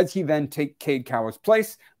 but does he then take Cade Cowell's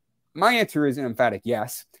place? My answer is an emphatic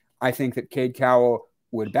yes. I think that Cade Cowell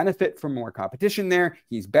would benefit from more competition there.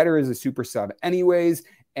 He's better as a super sub anyways,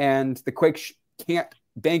 and the Quakes can't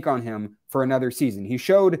bank on him for another season. He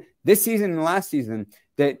showed this season and last season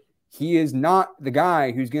that he is not the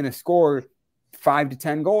guy who's going to score 5 to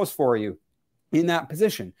 10 goals for you in that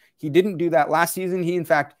position. He didn't do that last season. He, in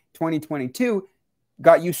fact, 2022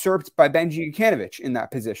 got usurped by Benji Jukanovic in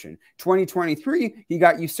that position. 2023, he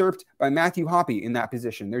got usurped by Matthew Hoppe in that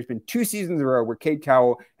position. There's been 2 seasons in a row where Cade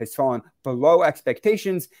Cowell has fallen below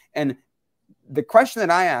expectations. And the question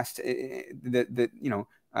that I asked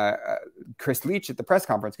Chris Leach at the press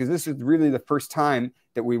conference, because this is really the first time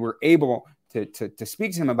that we were able to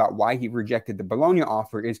speak to him about why he rejected the Bologna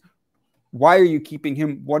offer, is why are you keeping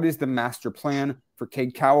him? What is the master plan for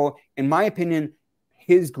Cade Cowell? In my opinion,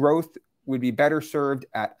 his growth would be better served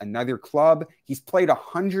at another club. He's played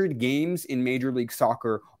 100 games in Major League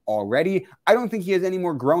Soccer already. I don't think he has any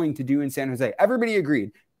more growing to do in San Jose. Everybody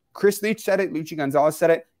agreed. Chris Leach said it. Luchi Gonzalez said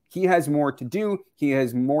it. He has more to do. He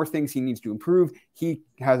has more things he needs to improve. He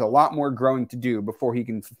has a lot more growing to do before he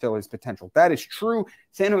can fulfill his potential. That is true.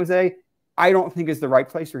 San Jose, I don't think is the right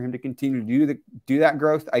place for him to continue to do that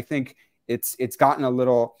growth. I think it's gotten a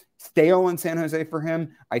little stale in San Jose for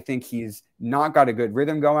him. I think he's not got a good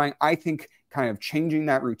rhythm going. I think kind of changing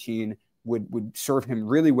that routine would serve him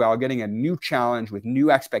really well. Getting a new challenge with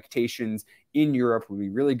new expectations in Europe would be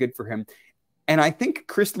really good for him. And I think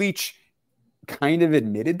Chris Leach kind of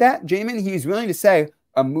admitted that, Jamin. He's willing to say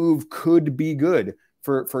a move could be good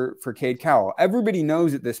for Cade Cowell. Everybody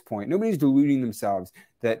knows at this point, nobody's deluding themselves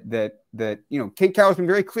that Cade Cowell's been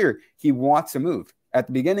very clear. He wants a move. At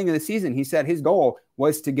the beginning of the season, he said his goal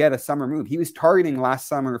was to get a summer move. He was targeting last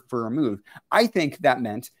summer for a move. I think that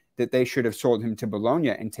meant that they should have sold him to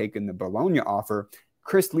Bologna and taken the Bologna offer.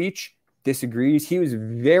 Chris Leach disagrees. He was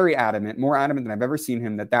very adamant, more adamant than I've ever seen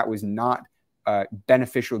him, that was not a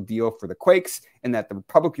beneficial deal for the Quakes, and that the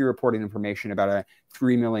publicly reported information about a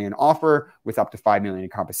 $3 million offer with up to $5 million in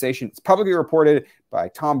compensation. It's publicly reported by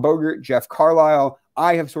Tom Bogert, Jeff Carlisle.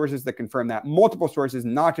 I have sources that confirm that, multiple sources,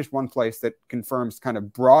 not just one place, that confirms kind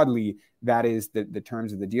of broadly that is the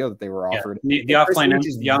terms of the deal that they were offered. The offline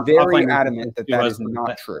is very adamant that is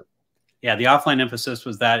not true. Yeah, the offline emphasis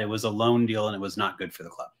was that it was a loan deal and it was not good for the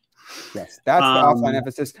club. Yes, that's the offline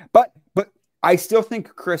emphasis. But I still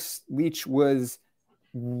think Chris Leach was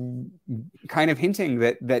kind of hinting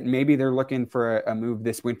that maybe they're looking for a move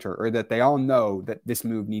this winter, or that they all know that this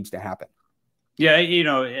move needs to happen. Yeah,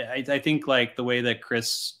 I think like the way that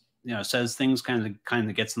Chris, says things kind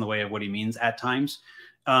of gets in the way of what he means at times.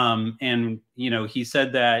 And, he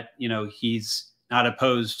said that, he's not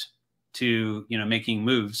opposed to, making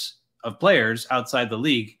moves of players outside the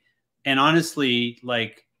league. And honestly,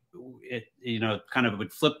 like it, kind of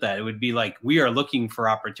would flip that. It would be like, we are looking for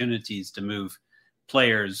opportunities to move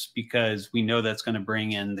players because we know that's going to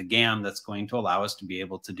bring in the GAM that's going to allow us to be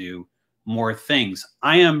able to do more things.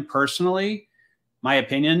 I am personally, my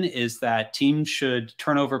opinion is that teams should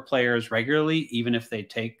turn over players regularly, even if they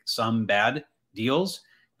take some bad deals,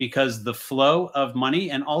 because the flow of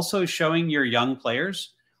money and also showing your young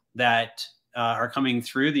players that are coming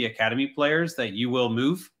through, the academy players, that you will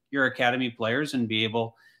move your academy players and be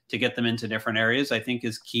able to get them into different areas, I think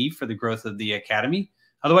is key for the growth of the academy.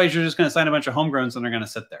 Otherwise, you're just going to sign a bunch of homegrowns and they're going to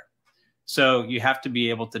sit there. So you have to be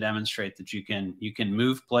able to demonstrate that you can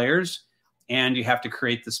move players, and you have to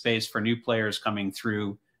create the space for new players coming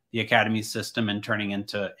through the academy system and turning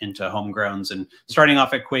into homegrowns and starting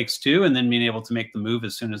off at Quakes 2 and then being able to make the move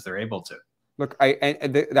as soon as they're able to. Look, I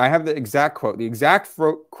have the exact quote. The exact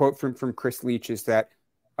quote from Chris Leach is that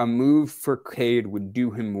a move for Cade would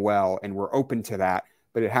do him well, and we're open to that,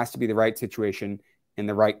 but it has to be the right situation in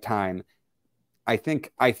the right time. I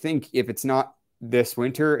think if it's not this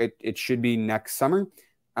winter, it should be next summer.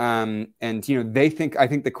 And you know, I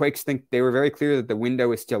think the Quakes think they were very clear that the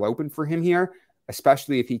window is still open for him here,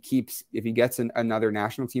 especially if he gets another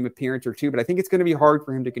national team appearance or two. But I think it's going to be hard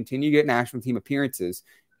for him to continue to get national team appearances,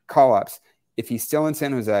 call-ups, if he's still in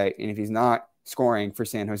San Jose and if he's not scoring for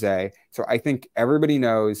San Jose. So I think everybody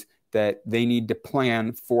knows that they need to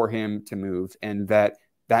plan for him to move, and that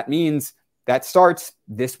means that starts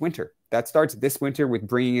this winter. That starts this winter with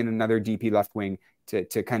bringing in another DP left wing to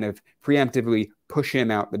kind of preemptively push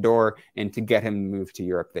him out the door and to get him to move to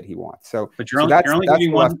Europe that he wants. But you're only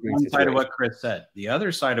giving one side of what Chris said. The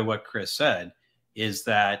other side of what Chris said is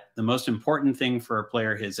that the most important thing for a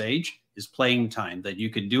player his age is playing time, that you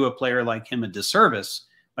could do a player like him a disservice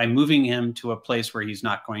by moving him to a place where he's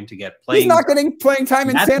not going to get playing. He's not getting playing time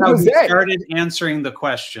in San Jose. He started answering the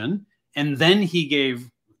question, and then he gave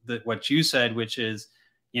what you said, which is,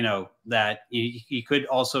 you know, that he could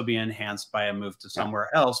also be enhanced by a move to somewhere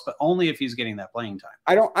else, but only if he's getting that playing time.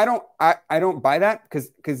 I don't buy that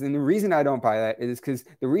because the reason I don't buy that is because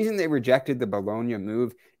the reason they rejected the Bologna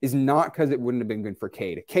move is not because it wouldn't have been good for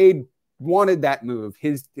Cade. Cade wanted that move.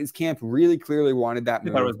 His camp really clearly wanted that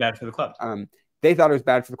move. They thought it was bad for the club. They thought it was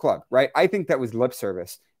bad for the club, right? I think that was lip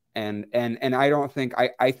service. And I don't think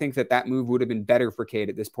I think that move would have been better for Cade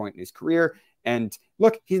at this point in his career. And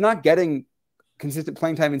look, he's not getting consistent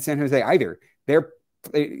playing time in San Jose either. They're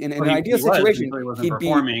in an ideal situation. He wasn't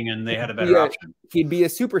performing, and they had a better option. He'd be a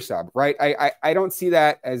super sub, right? I don't see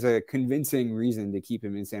that as a convincing reason to keep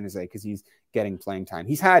him in San Jose because he's getting playing time.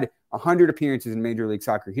 He's had 100 appearances in Major League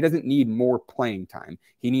Soccer. He doesn't need more playing time.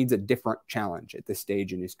 He needs a different challenge at this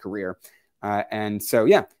stage in his career. And so,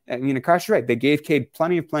 yeah, I mean, Akash is right. They gave Cade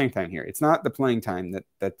plenty of playing time here. It's not the playing time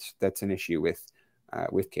that's an issue with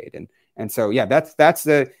Cade. And so, yeah, that's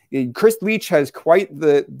Chris Leach has quite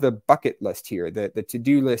the bucket list here, the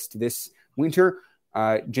to-do list this winter.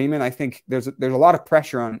 Jamin, I think there's a lot of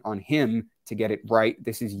pressure on him to get it right.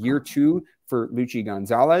 This is year 2 for Luchi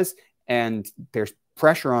Gonzalez, and there's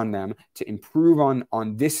pressure on them to improve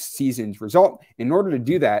on this season's result. In order to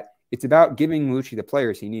do that, it's about giving Luchi the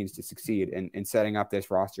players he needs to succeed and setting up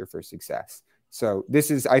this roster for success. So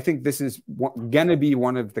I think this is going to be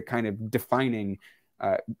one of the kind of defining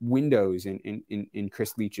windows in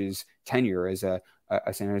Chris Leach's tenure as a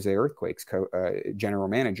San Jose Earthquakes general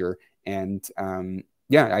manager. And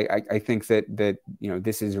I think that you know,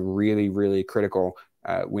 this is a really, really critical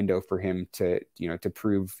window for him to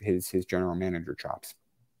prove his general manager chops.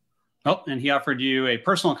 Oh, and he offered you a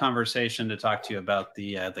personal conversation to talk to you about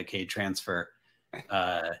the Cade transfer,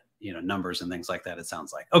 numbers and things like that. It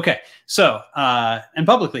sounds like. Okay. So, and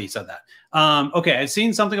publicly he said that. Okay. I've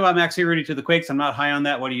seen something about Maxi Rudy to the Quakes. I'm not high on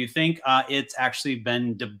that. What do you think? It's actually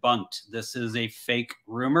been debunked. This is a fake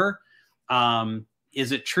rumor.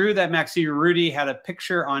 Is it true that Maxi Rudy had a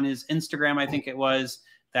picture on his Instagram, I think it was,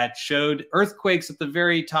 that showed earthquakes at the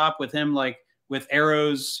very top with him, like with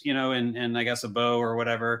arrows, and I guess a bow or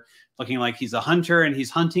whatever, looking like he's a hunter and he's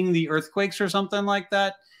hunting the earthquakes or something like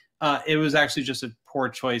that? It was actually just a poor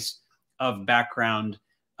choice of background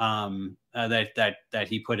that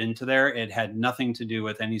he put into there. It had nothing to do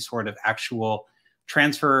with any sort of actual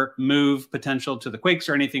transfer move potential to the Quakes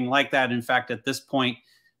or anything like that. In fact, at this point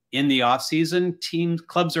in the offseason,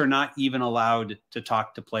 clubs are not even allowed to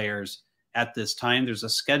talk to players at this time. There's a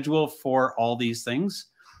schedule for all these things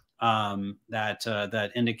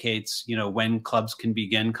that indicates, when clubs can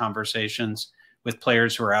begin conversations with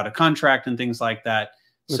players who are out of contract and things like that.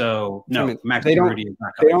 So no, Maxi Rudy is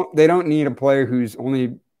not coming. They don't need a player who's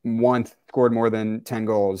only once scored more than 10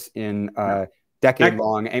 goals in a decade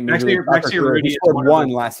long. Maxi Rudy scored one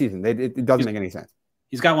last season. It doesn't make any sense.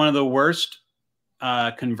 He's got one of the worst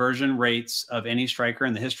conversion rates of any striker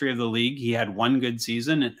in the history of the league. He had one good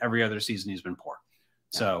season, and every other season he's been poor.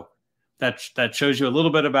 Yeah. So that shows you a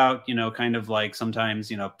little bit about, kind of like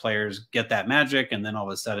sometimes, players get that magic and then all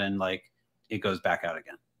of a sudden, like, it goes back out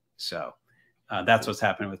again. So that's what's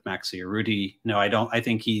happening with Maxi Urruti. No, I don't. I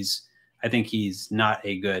think he's not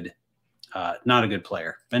a good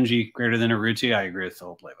player. Benji greater than Urruti. I agree with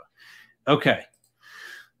Philip Leva. Okay.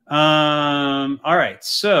 All right.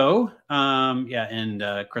 So,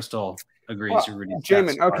 and Crystal agrees. Well,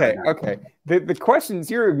 Jamin, okay. The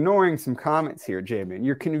questions, you're ignoring some comments here, Jamin.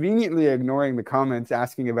 You're conveniently ignoring the comments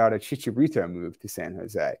asking about a Chicharito move to San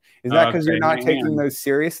Jose. Is that because you're not taking those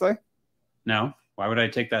seriously? No. Why would I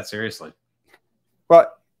take that seriously?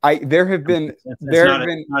 Well, there have been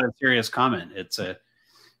not a serious comment.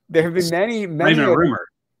 There have been many not even a rumor.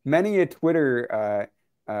 Many a Twitter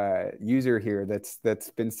user here that's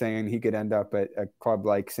been saying he could end up at a club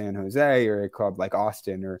like San Jose or a club like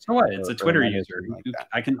Austin or so what? It's a Twitter user.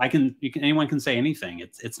 Like anyone can say anything.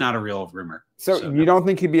 It's not a real rumor. So you don't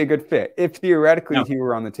think he'd be a good fit if theoretically he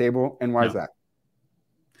were on the table? And why is that?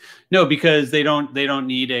 No, because they don't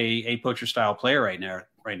need a poacher style player right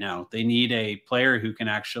now. They need a player who can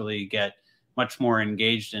actually get much more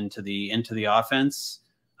engaged into the offense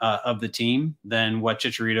of the team than what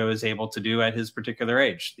Chicharito is able to do at his particular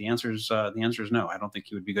age. The answer is no. I don't think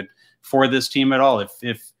he would be good for this team at all.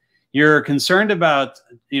 If you're concerned about,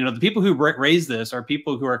 the people who raise this are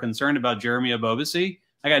people who are concerned about Jeremy Ebobisse,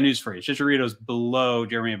 I got news for you. Chicharito's below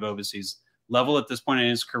Jeremy Ebobisse's level at this point in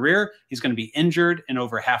his career. He's going to be injured in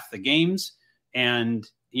over half the games. And,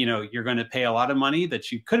 you're going to pay a lot of money that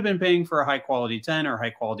you could have been paying for a high quality 10 or high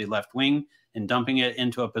quality left wing and dumping it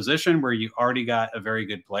into a position where you already got a very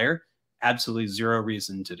good player. Absolutely zero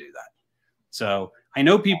reason to do that. So I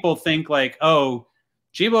know people think like, oh,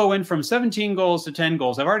 Gibo went from 17 goals to 10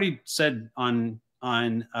 goals. I've already said on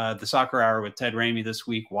the Soccer Hour with Ted Ramey this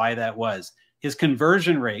week why that was. His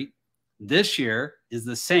conversion rate this year is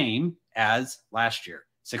the same as last year,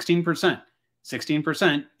 16%.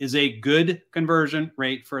 16% is a good conversion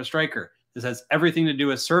rate for a striker. This has everything to do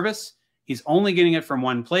with service. He's only getting it from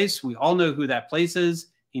one place. We all know who that place is.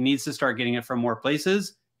 He needs to start getting it from more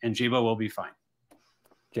places, and Gibo will be fine.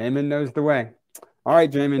 Jamin knows the way. All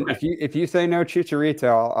right, Jamin, if you say no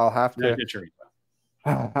Chicharito, I'll have to. No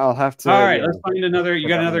Chicharito. I'll have to. All right, let's find another. You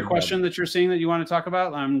got another question that you're seeing that you want to talk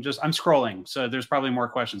about? I'm scrolling, so there's probably more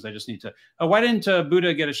questions. I just need to. Why didn't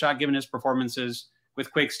Buddha get a shot given his performances with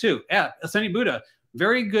Quakes 2? Yeah, Aseni Buddha,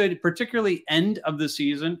 very good, particularly end of the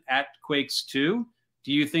season at Quakes 2.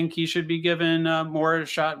 Do you think he should be given more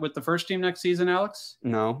shot with the first team next season, Alex?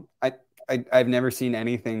 No, I've never seen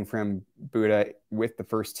anything from Buddha with the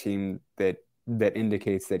first team that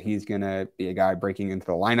indicates that he's going to be a guy breaking into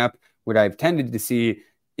the lineup. What I've tended to see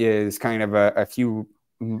is kind of a few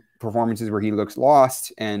performances where he looks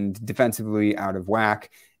lost and defensively out of whack.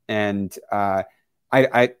 And I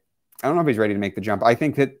don't know if he's ready to make the jump. I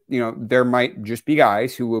think that, there might just be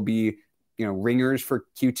guys who will be, ringers for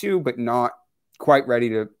Q2, but not quite ready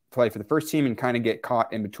to play for the first team and kind of get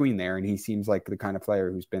caught in between there. And he seems like the kind of player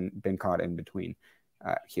who's been caught in between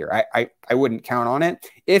here. I wouldn't count on it.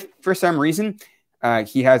 If for some reason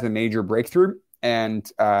he has a major breakthrough and,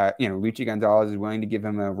 Luchi Gonzalez is willing to give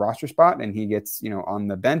him a roster spot and he gets, on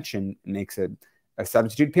the bench and makes a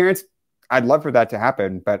substitute appearance, I'd love for that to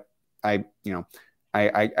happen. But I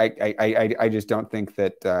just don't think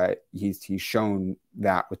that he's shown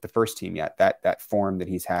that with the first team yet, that form that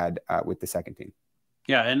he's had with the second team.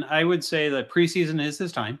 Yeah, and I would say that preseason is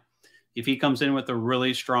his time. If he comes in with a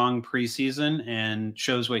really strong preseason and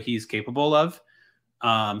shows what he's capable of,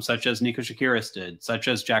 such as Nico Shakiris did, such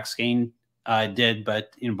as Jack Skane did,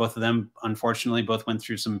 but both of them unfortunately both went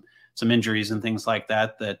through some injuries and things like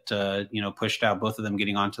that pushed out both of them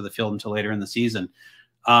getting onto the field until later in the season.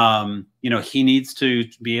 He needs to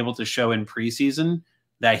be able to show in preseason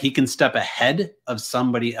that he can step ahead of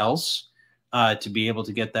somebody else to be able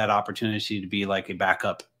to get that opportunity to be like a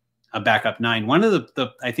backup nine. One of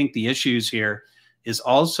I think the issues here is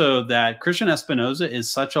also that Christian Espinoza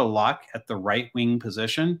is such a lock at the right wing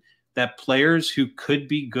position that players who could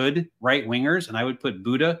be good right wingers, and I would put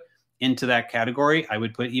Buddha into that category. I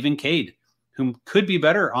would put even Cade, who could be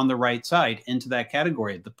better on the right side, into that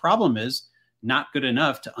category. The problem is not good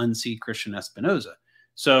enough to unseat Christian Espinoza.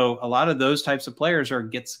 So a lot of those types of players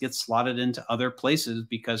get slotted into other places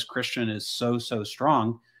because Christian is so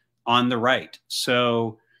strong on the right.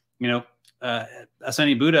 So,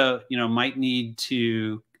 Aseni Buddha, might need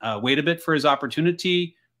to wait a bit for his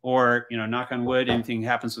opportunity, or, knock on wood, anything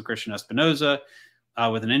happens with Christian Espinoza,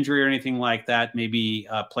 with an injury or anything like that, maybe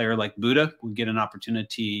a player like Buddha would get an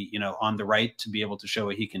opportunity, on the right to be able to show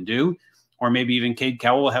what he can do. Or maybe even Cade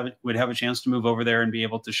Cowell would have a chance to move over there and be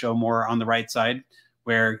able to show more on the right side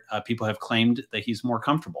where people have claimed that he's more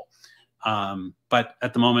comfortable. But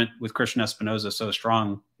at the moment with Christian Espinoza so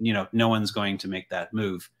strong, no one's going to make that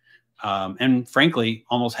move. And frankly,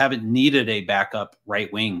 almost haven't needed a backup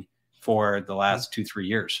right wing for the last 2-3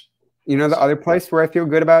 years. The other place where I feel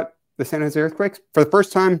good about the San Jose Earthquakes for the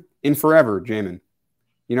first time in forever, Jamin.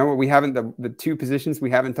 What we haven't, the two positions we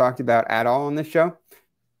haven't talked about at all on this show.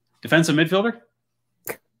 Defensive midfielder?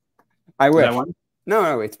 I wish.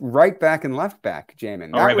 No, it's right back and left back,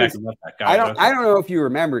 Jamin. Right back and left back. I don't know if you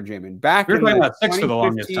remember, Jamin. Back we were in talking about 6 for the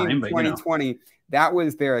longest time, but 2020, that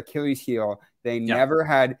was their Achilles heel. They never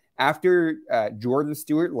had, after Jordan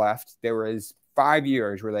Stewart left, there was 5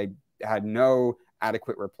 years where they had no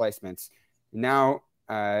adequate replacements. Now,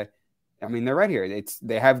 they're right here.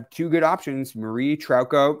 They have 2 good options, Marie,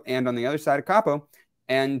 Trauco, and on the other side of Capo,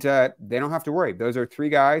 and they don't have to worry. Those are 3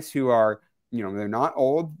 guys who are, they're not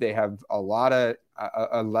old. They have a lot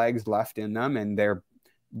of legs left in them, and they're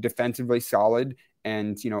defensively solid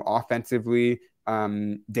and, offensively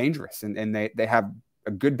dangerous. And they have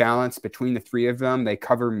a good balance between the 3 of them. They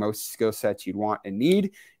cover most skill sets you'd want and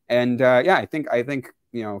need. And I think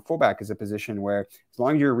fullback is a position where as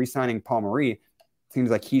long as you're re-signing Paul Marie, seems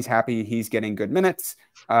like he's happy, he's getting good minutes,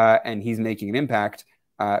 and he's making an impact,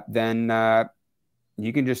 then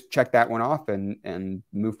you can just check that one off and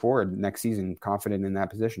move forward next season confident in that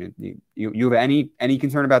position. You have any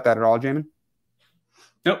concern about that at all, Jamin?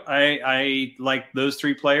 Nope. I like those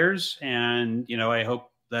 3 players, and I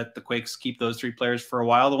hope that the Quakes keep those 3 players for a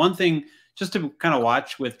while. The one thing just to kind of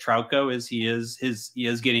watch with Trauco is he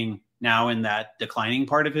is getting now in that declining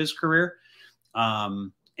part of his career.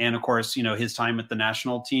 And of course, his time at the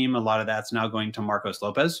national team, a lot of that's now going to Marcos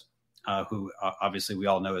Lopez, who obviously we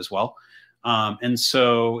all know as well. And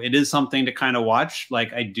so it is something to kind of watch.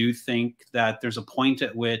 Like, I do think that there's a point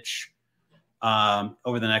at which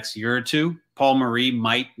over the next year or 2, Paul Marie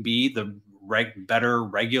might be the better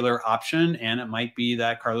regular option. And it might be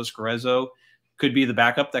that Carlos Carrezo could be the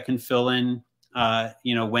backup that can fill in,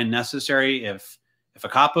 when necessary. If a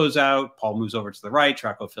Capo's out, Paul moves over to the right,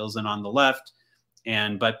 Trauco fills in on the left.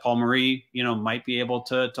 But Paul Marie, might be able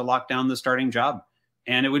to lock down the starting job,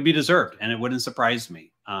 and it would be deserved. And it wouldn't surprise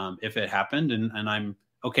me if it happened. And I'm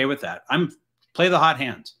okay with that. Play the hot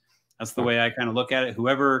hand. That's the way I kind of look at it.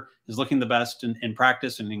 Whoever is looking the best in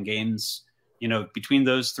practice and in games, between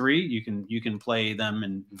those 3, you can play them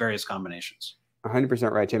in various combinations.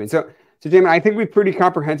 100% right, Jamin. So Jamin, I think we pretty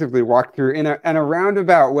comprehensively walked through in a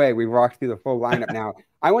roundabout way. We've walked through the full lineup now.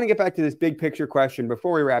 I want to get back to this big picture question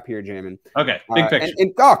before we wrap here, Jamin. Okay, big picture.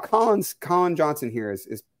 Colin Johnson here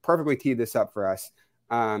is perfectly teed this up for us.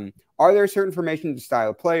 Are there certain formations of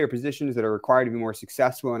style of play or positions that are required to be more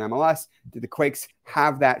successful in MLS? Do the Quakes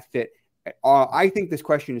have that fit? I think this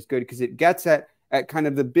question is good because it gets at kind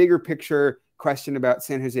of the bigger picture question about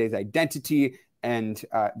San Jose's identity and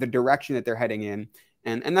the direction that they're heading in.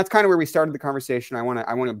 And that's kind of where we started the conversation. I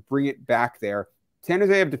want to bring it back there. San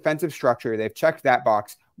Jose have defensive structure. They've checked that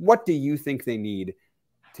box. What do you think they need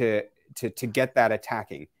to get that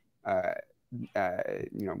attacking,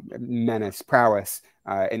 menace, prowess,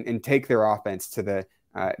 and take their offense to the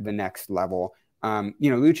next level?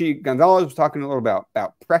 Luchi Gonzalez was talking a little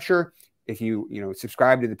about pressure. If you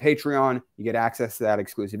subscribe to the Patreon, you get access to that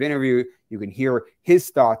exclusive interview. You can hear his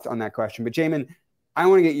thoughts on that question. But Jamin, I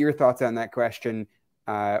want to get your thoughts on that question.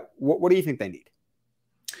 What do you think they need?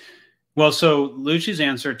 Well, so Luci's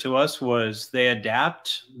answer to us was they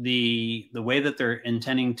adapt the way that they're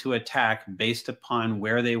intending to attack based upon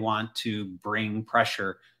where they want to bring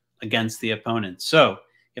pressure against the opponent. So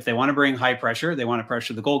if they want to bring high pressure, they want to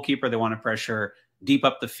pressure the goalkeeper, they want to pressure deep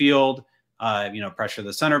up the field, pressure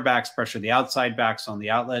the center backs, pressure the outside backs on the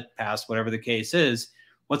outlet pass, whatever the case is.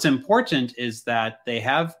 What's important is that they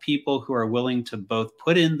have people who are willing to both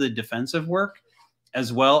put in the defensive work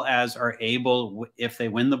as well as are able, if they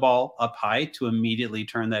win the ball up high, to immediately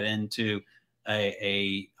turn that into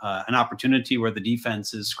an opportunity where the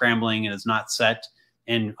defense is scrambling and is not set,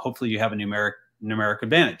 and hopefully you have a numeric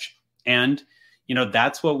advantage. And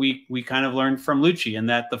that's what we kind of learned from Luchi, and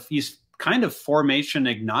that he's kind of formation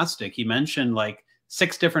agnostic. He mentioned like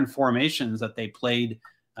 6 different formations that they played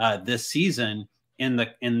this season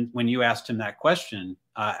when you asked him that question,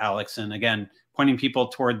 Alex. And again, pointing people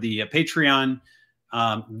toward the Patreon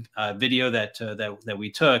video that we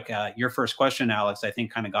took. Your first question, Alex, I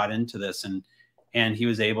think kind of got into this, and he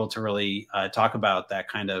was able to really talk about that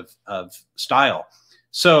kind of style.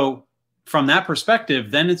 So from that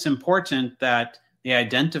perspective, then it's important that they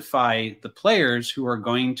identify the players who are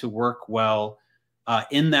going to work well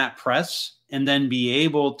in that press and then be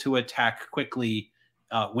able to attack quickly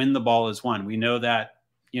when the ball is won. We know that,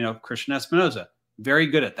 Christian Espinoza, very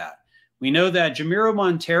good at that. We know that Jamiro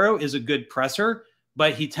Montero is a good presser,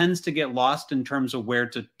 but he tends to get lost in terms of where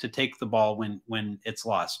to take the ball when it's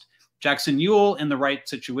lost. Jackson Ewell, in the right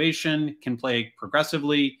situation, can play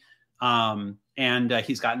progressively, and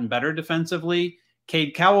he's gotten better defensively.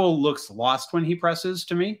 Cade Cowell looks lost when he presses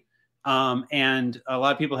to me. And a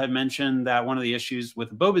lot of people have mentioned that one of the issues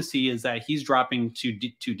with Bobasi is that he's dropping too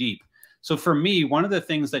deep. So for me, one of the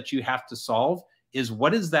things that you have to solve is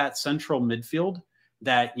what is that central midfield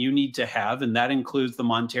that you need to have, and that includes the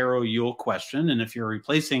Montero-Ewell question. And if you're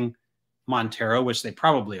replacing Montero, which they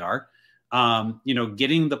probably are,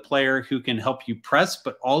 getting the player who can help you press,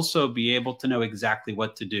 but also be able to know exactly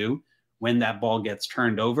what to do when that ball gets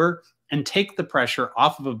turned over and take the pressure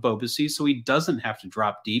off of a Bobasi so he doesn't have to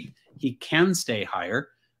drop deep. He can stay higher.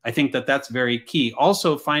 I think that that's very key.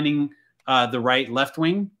 Also finding the right left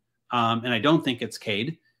wing, and I don't think it's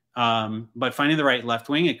Cade, but finding the right left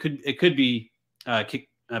wing. It could be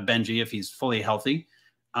Benji if he's fully healthy.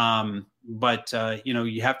 But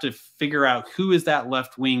you have to figure out who is that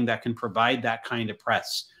left wing that can provide that kind of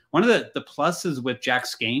press. One of the pluses with Jack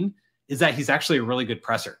Skane is that he's actually a really good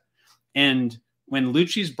presser. And when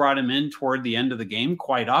Lucci's brought him in toward the end of the game,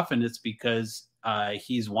 quite often it's because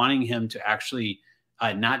he's wanting him to actually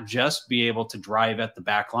not just be able to drive at the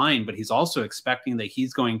back line, but he's also expecting that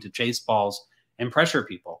he's going to chase balls and pressure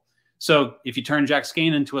people. So if you turn Jack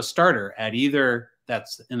Skane into a starter at either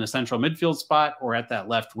that's in a central midfield spot or at that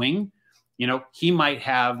left wing, he might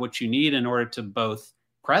have what you need in order to both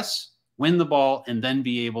press, win the ball, and then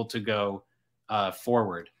be able to go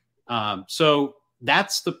forward. So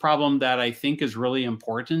that's the problem that I think is really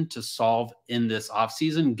important to solve in this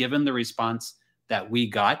offseason, given the response that we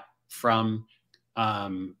got from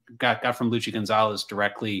Luchi Gonzalez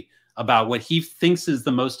directly about what he thinks is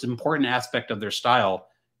the most important aspect of their style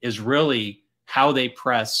is really how they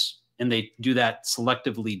press, and they do that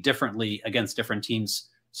selectively differently against different teams,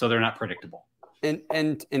 so they're not predictable.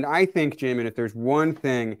 And I think, Jamin, if there's one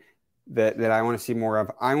thing that I want to see more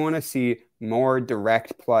of, I want to see more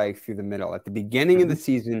direct play through the middle. At the beginning of the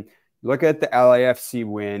season, look at the LAFC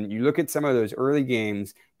win. You look at some of those early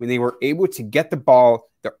games when they were able to get the ball,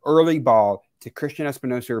 the early ball, to Christian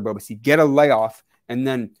Espinosa or Bobasi, get a layoff, and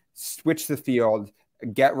then switch the field,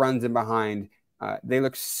 get runs in behind. They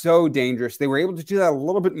look so dangerous. They were able to do that a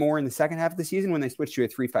little bit more in the second half of the season when they switched to a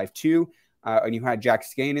 3-5-2, and you had Jack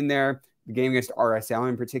Skane in there. The game against RSL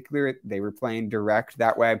in particular, they were playing direct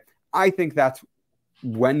that way. I think that's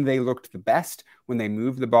when they looked the best, when they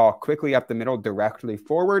moved the ball quickly up the middle, directly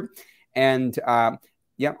forward. And I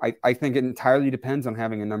think it entirely depends on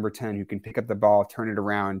having a number 10 who can pick up the ball, turn it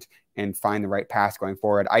around, and find the right pass going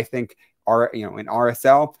forward. I think in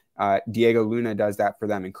RSL, Diego Luna does that for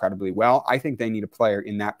them incredibly well. I think they need a player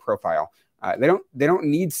in that profile. They don't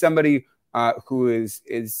need somebody who is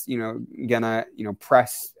gonna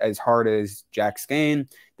press as hard as Jack Skane.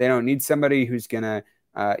 They don't need somebody who's gonna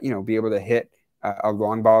be able to hit a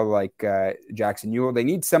long ball like Jackson Ewell. They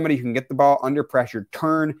need somebody who can get the ball under pressure,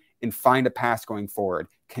 turn and find a pass going forward,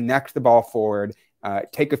 connect the ball forward,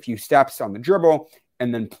 take a few steps on the dribble,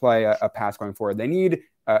 and then play a pass going forward. They need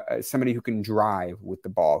somebody who can drive with the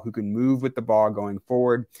ball, who can move with the ball going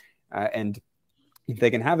forward, and if they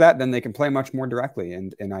can have that, then they can play much more directly.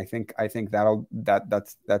 And I think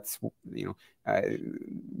that's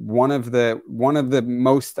one of the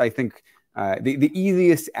most, I think, the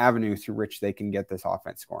easiest avenue through which they can get this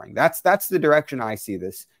offense scoring. That's the direction I see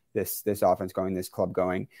this offense going, this club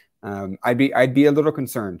going. I'd be a little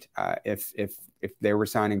concerned if they were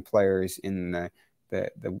signing players in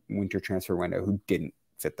the winter transfer window who didn't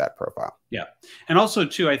fit that profile. Yeah. And also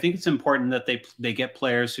too, I think it's important that they get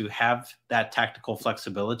players who have that tactical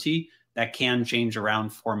flexibility that can change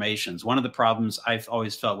around formations. One of the problems I've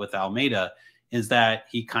always felt with Almeida is that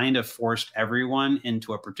he kind of forced everyone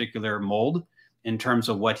into a particular mold in terms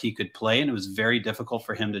of what he could play. And it was very difficult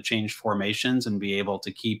for him to change formations and be able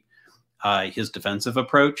to keep his defensive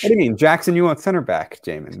approach. What do you mean? Jackson, you want center back,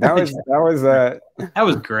 Jamin? That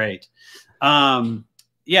was great.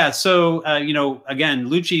 Yeah. So, again,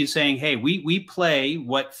 Lucci is saying, hey, we play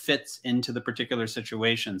what fits into the particular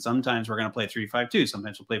situation. Sometimes we're going to play 3-5-2.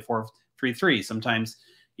 Sometimes we'll play 4-3-3. Sometimes,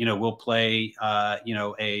 we'll play, a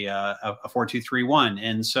 4-2-3-1.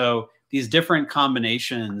 And so these different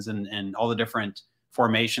combinations and all the different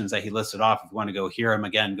formations that he listed off, if you want to go hear him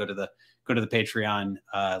again, go to the Patreon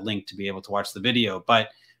link to be able to watch the video. But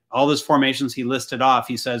all those formations he listed off,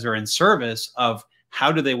 he says, are in service of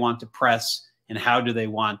how do they want to press and how do they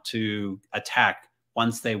want to attack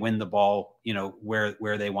once they win the ball,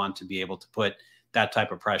 where they want to be able to put that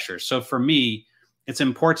type of pressure. So for me, it's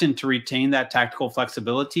important to retain that tactical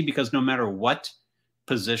flexibility, because no matter what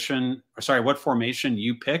what formation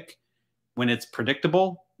you pick, when it's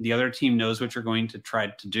predictable, the other team knows what you're going to try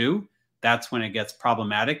to do. That's when it gets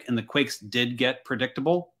problematic. And the Quakes did get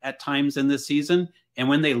predictable at times in this season. And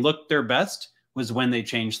when they looked their best was when they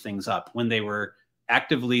changed things up, when they were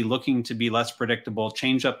actively looking to be less predictable,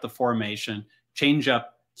 change up the formation, change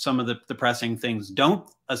up some of the pressing things. Don't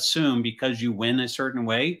assume because you win a certain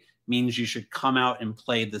way means you should come out and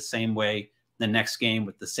play the same way the next game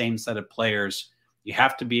with the same set of players. You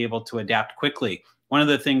have to be able to adapt quickly. One of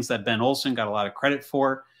the things that Ben Olsen got a lot of credit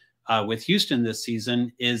for with Houston this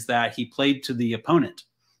season is that he played to the opponent.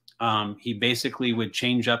 He basically would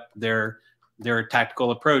change up their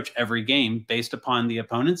tactical approach every game based upon the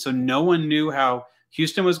opponent. So no one knew how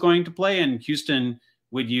Houston was going to play, and Houston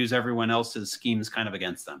would use everyone else's schemes kind of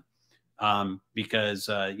against them because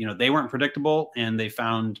they weren't predictable, and they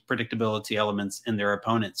found predictability elements in their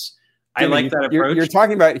opponents. I like that approach. You're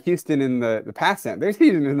talking about Houston in the past tense. Their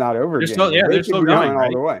season is not over. They're still going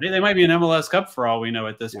all the way. They might be an MLS Cup for all we know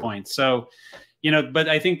at this point. So, but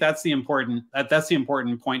I think that's the important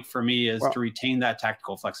point for me is to retain that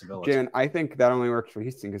tactical flexibility. Jan, I think that only works for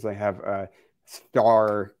Houston because they have a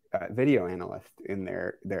star video analyst in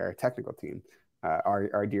their technical team.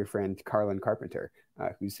 Our dear friend Carlin Carpenter,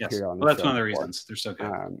 who's here on the show. That's one of the reasons they're so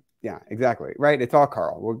good. Yeah, exactly. Right. It's all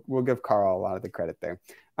Carl. We'll give Carl a lot of the credit there.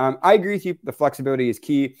 I agree with you. The flexibility is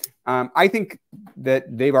key. I think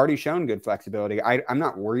that they've already shown good flexibility. I'm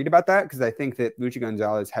not worried about that because I think that Luchi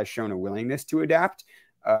Gonzalez has shown a willingness to adapt,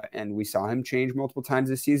 and we saw him change multiple times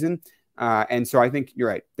this season. And so I think you're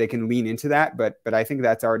right. They can lean into that, but I think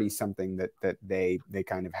that's already something that they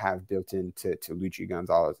kind of have built into Luchi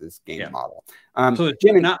Gonzalez's game model. So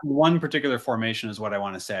not one particular formation is what I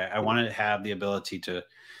want to say. I want to have the ability to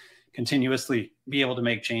continuously be able to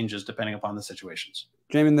make changes depending upon the situations.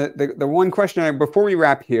 Jamin, the one question before we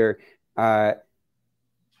wrap here,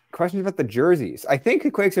 questions about the jerseys. I think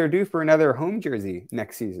the Quakes are due for another home jersey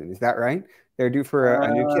next season. Is that right? They're due for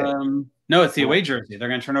a new kit. No, it's the away jersey. They're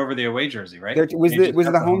going to turn over the away jersey, right? Was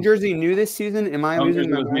the home jersey new this season? Am I losing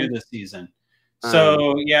my mind? New this season.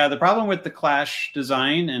 So the problem with the Clash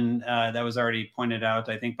design, and that was already pointed out,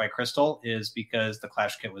 I think, by Crystal, is because the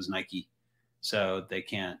Clash kit was Nike, so they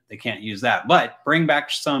can't use that. But bring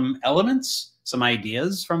back some elements, some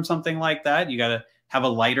ideas from something like that. You got to have a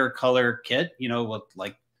lighter color kit, with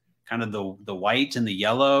like kind of the white and the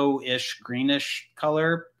yellow-ish, greenish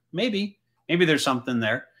color. Maybe there's something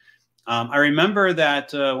there. I remember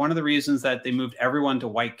that one of the reasons that they moved everyone to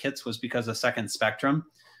white kits was because of Second Spectrum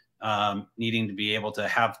needing to be able to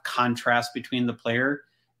have contrast between the player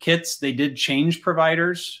kits. They did change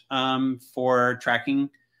providers for tracking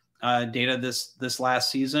data this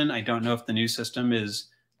last season. I don't know if the new system is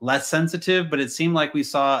less sensitive, but it seemed like we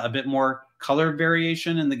saw a bit more color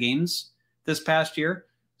variation in the games this past year.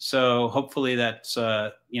 So hopefully that's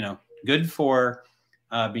good for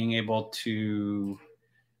being able to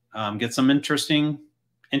get some interesting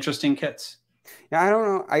kits. Yeah, I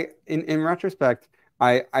don't know. In retrospect,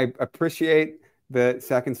 I appreciate the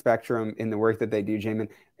Second Spectrum in the work that they do, Jamin.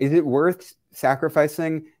 Is it worth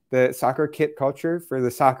sacrificing the soccer kit culture for the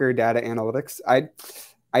soccer data analytics?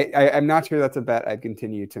 I'm not sure that's a bet I'd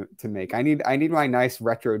continue to make. I need my nice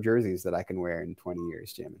retro jerseys that I can wear in 20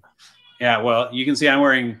 years, Jamin. Yeah, well, you can see I'm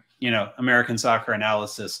wearing, American Soccer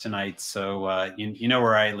Analysis tonight. So you know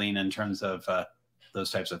where I lean in terms of those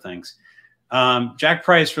types of things. Jack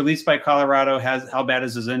Price, released by Colorado, how bad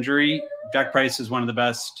is his injury? Jack Price is one of the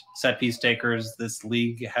best set piece takers this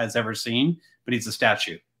league has ever seen, but he's a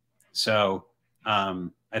statue. So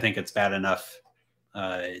I think it's bad enough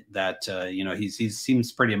that he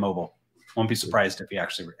seems pretty immobile. Won't be surprised if he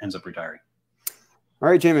actually ends up retiring. All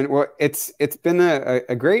right, Jamin. Well, it's been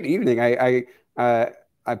a great evening. I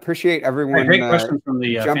appreciate everyone great questions from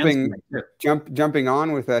the jumping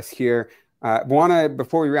on with us here. Wanna,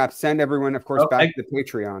 before we wrap, send everyone, of course, back to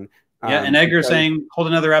Patreon. And Edgar saying, hold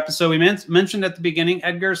another episode. We mentioned at the beginning,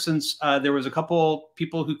 Edgar, since there was a couple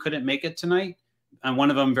people who couldn't make it tonight, and one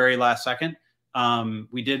of them very last second,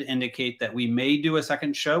 we did indicate that we may do a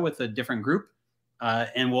second show with a different group,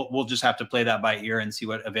 and we'll just have to play that by ear and see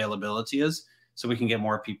what availability is, so we can get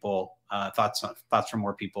more people thoughts from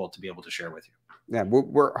more people to be able to share with you. Yeah,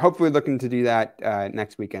 we're hopefully looking to do that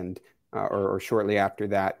next weekend or shortly after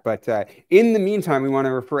that. But in the meantime, we want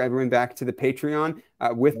to refer everyone back to the Patreon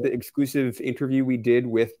with the exclusive interview we did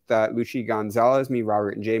with Luchi Gonzalez. Me,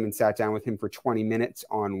 Robert, and Jamin sat down with him for 20 minutes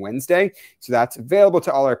on Wednesday. So that's available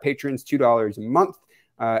to all our patrons, $2 a month.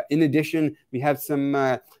 In addition, we have some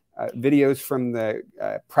videos from the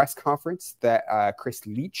press conference that Chris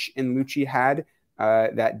Leach and Luchi had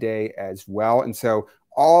that day as well. And so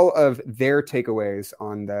all of their takeaways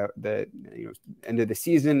on the end of the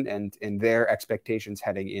season and their expectations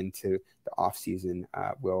heading into the off season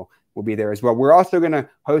will be there as well. We're also going to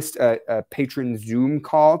host a patron Zoom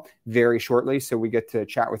call very shortly, so we get to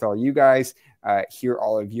chat with all you guys, hear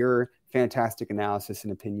all of your fantastic analysis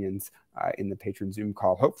and opinions in the patron Zoom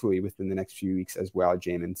call, hopefully within the next few weeks as well,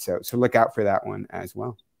 Jamin. So look out for that one as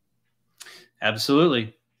well.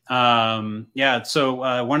 Absolutely. Yeah.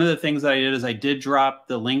 So one of the things that I did is I did drop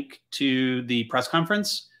the link to the press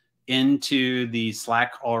conference into the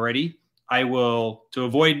Slack already. I will, to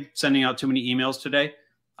avoid sending out too many emails today,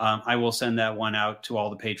 I will send that one out to all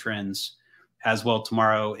the patrons as well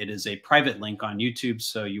tomorrow. It is a private link on YouTube,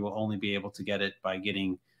 so you will only be able to get it by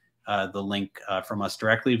getting the link from us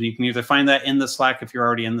directly. You can either find that in the Slack if you're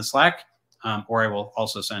already in the Slack, or I will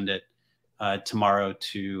also send it tomorrow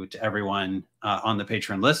to everyone on the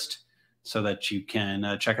patron list, so that you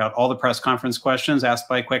can check out all the press conference questions asked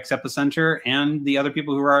by Quakes Epicenter and the other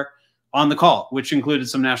people who are on the call, which included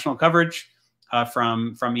some national coverage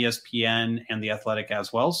from ESPN and The Athletic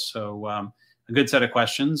as well. So a good set of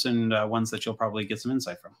questions, and ones that you'll probably get some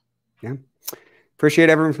insight from. Yeah. Appreciate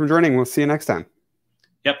everyone for joining. We'll see you next time.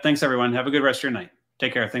 Yep. Thanks, everyone. Have a good rest of your night.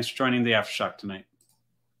 Take care. Thanks for joining the Aftershock tonight.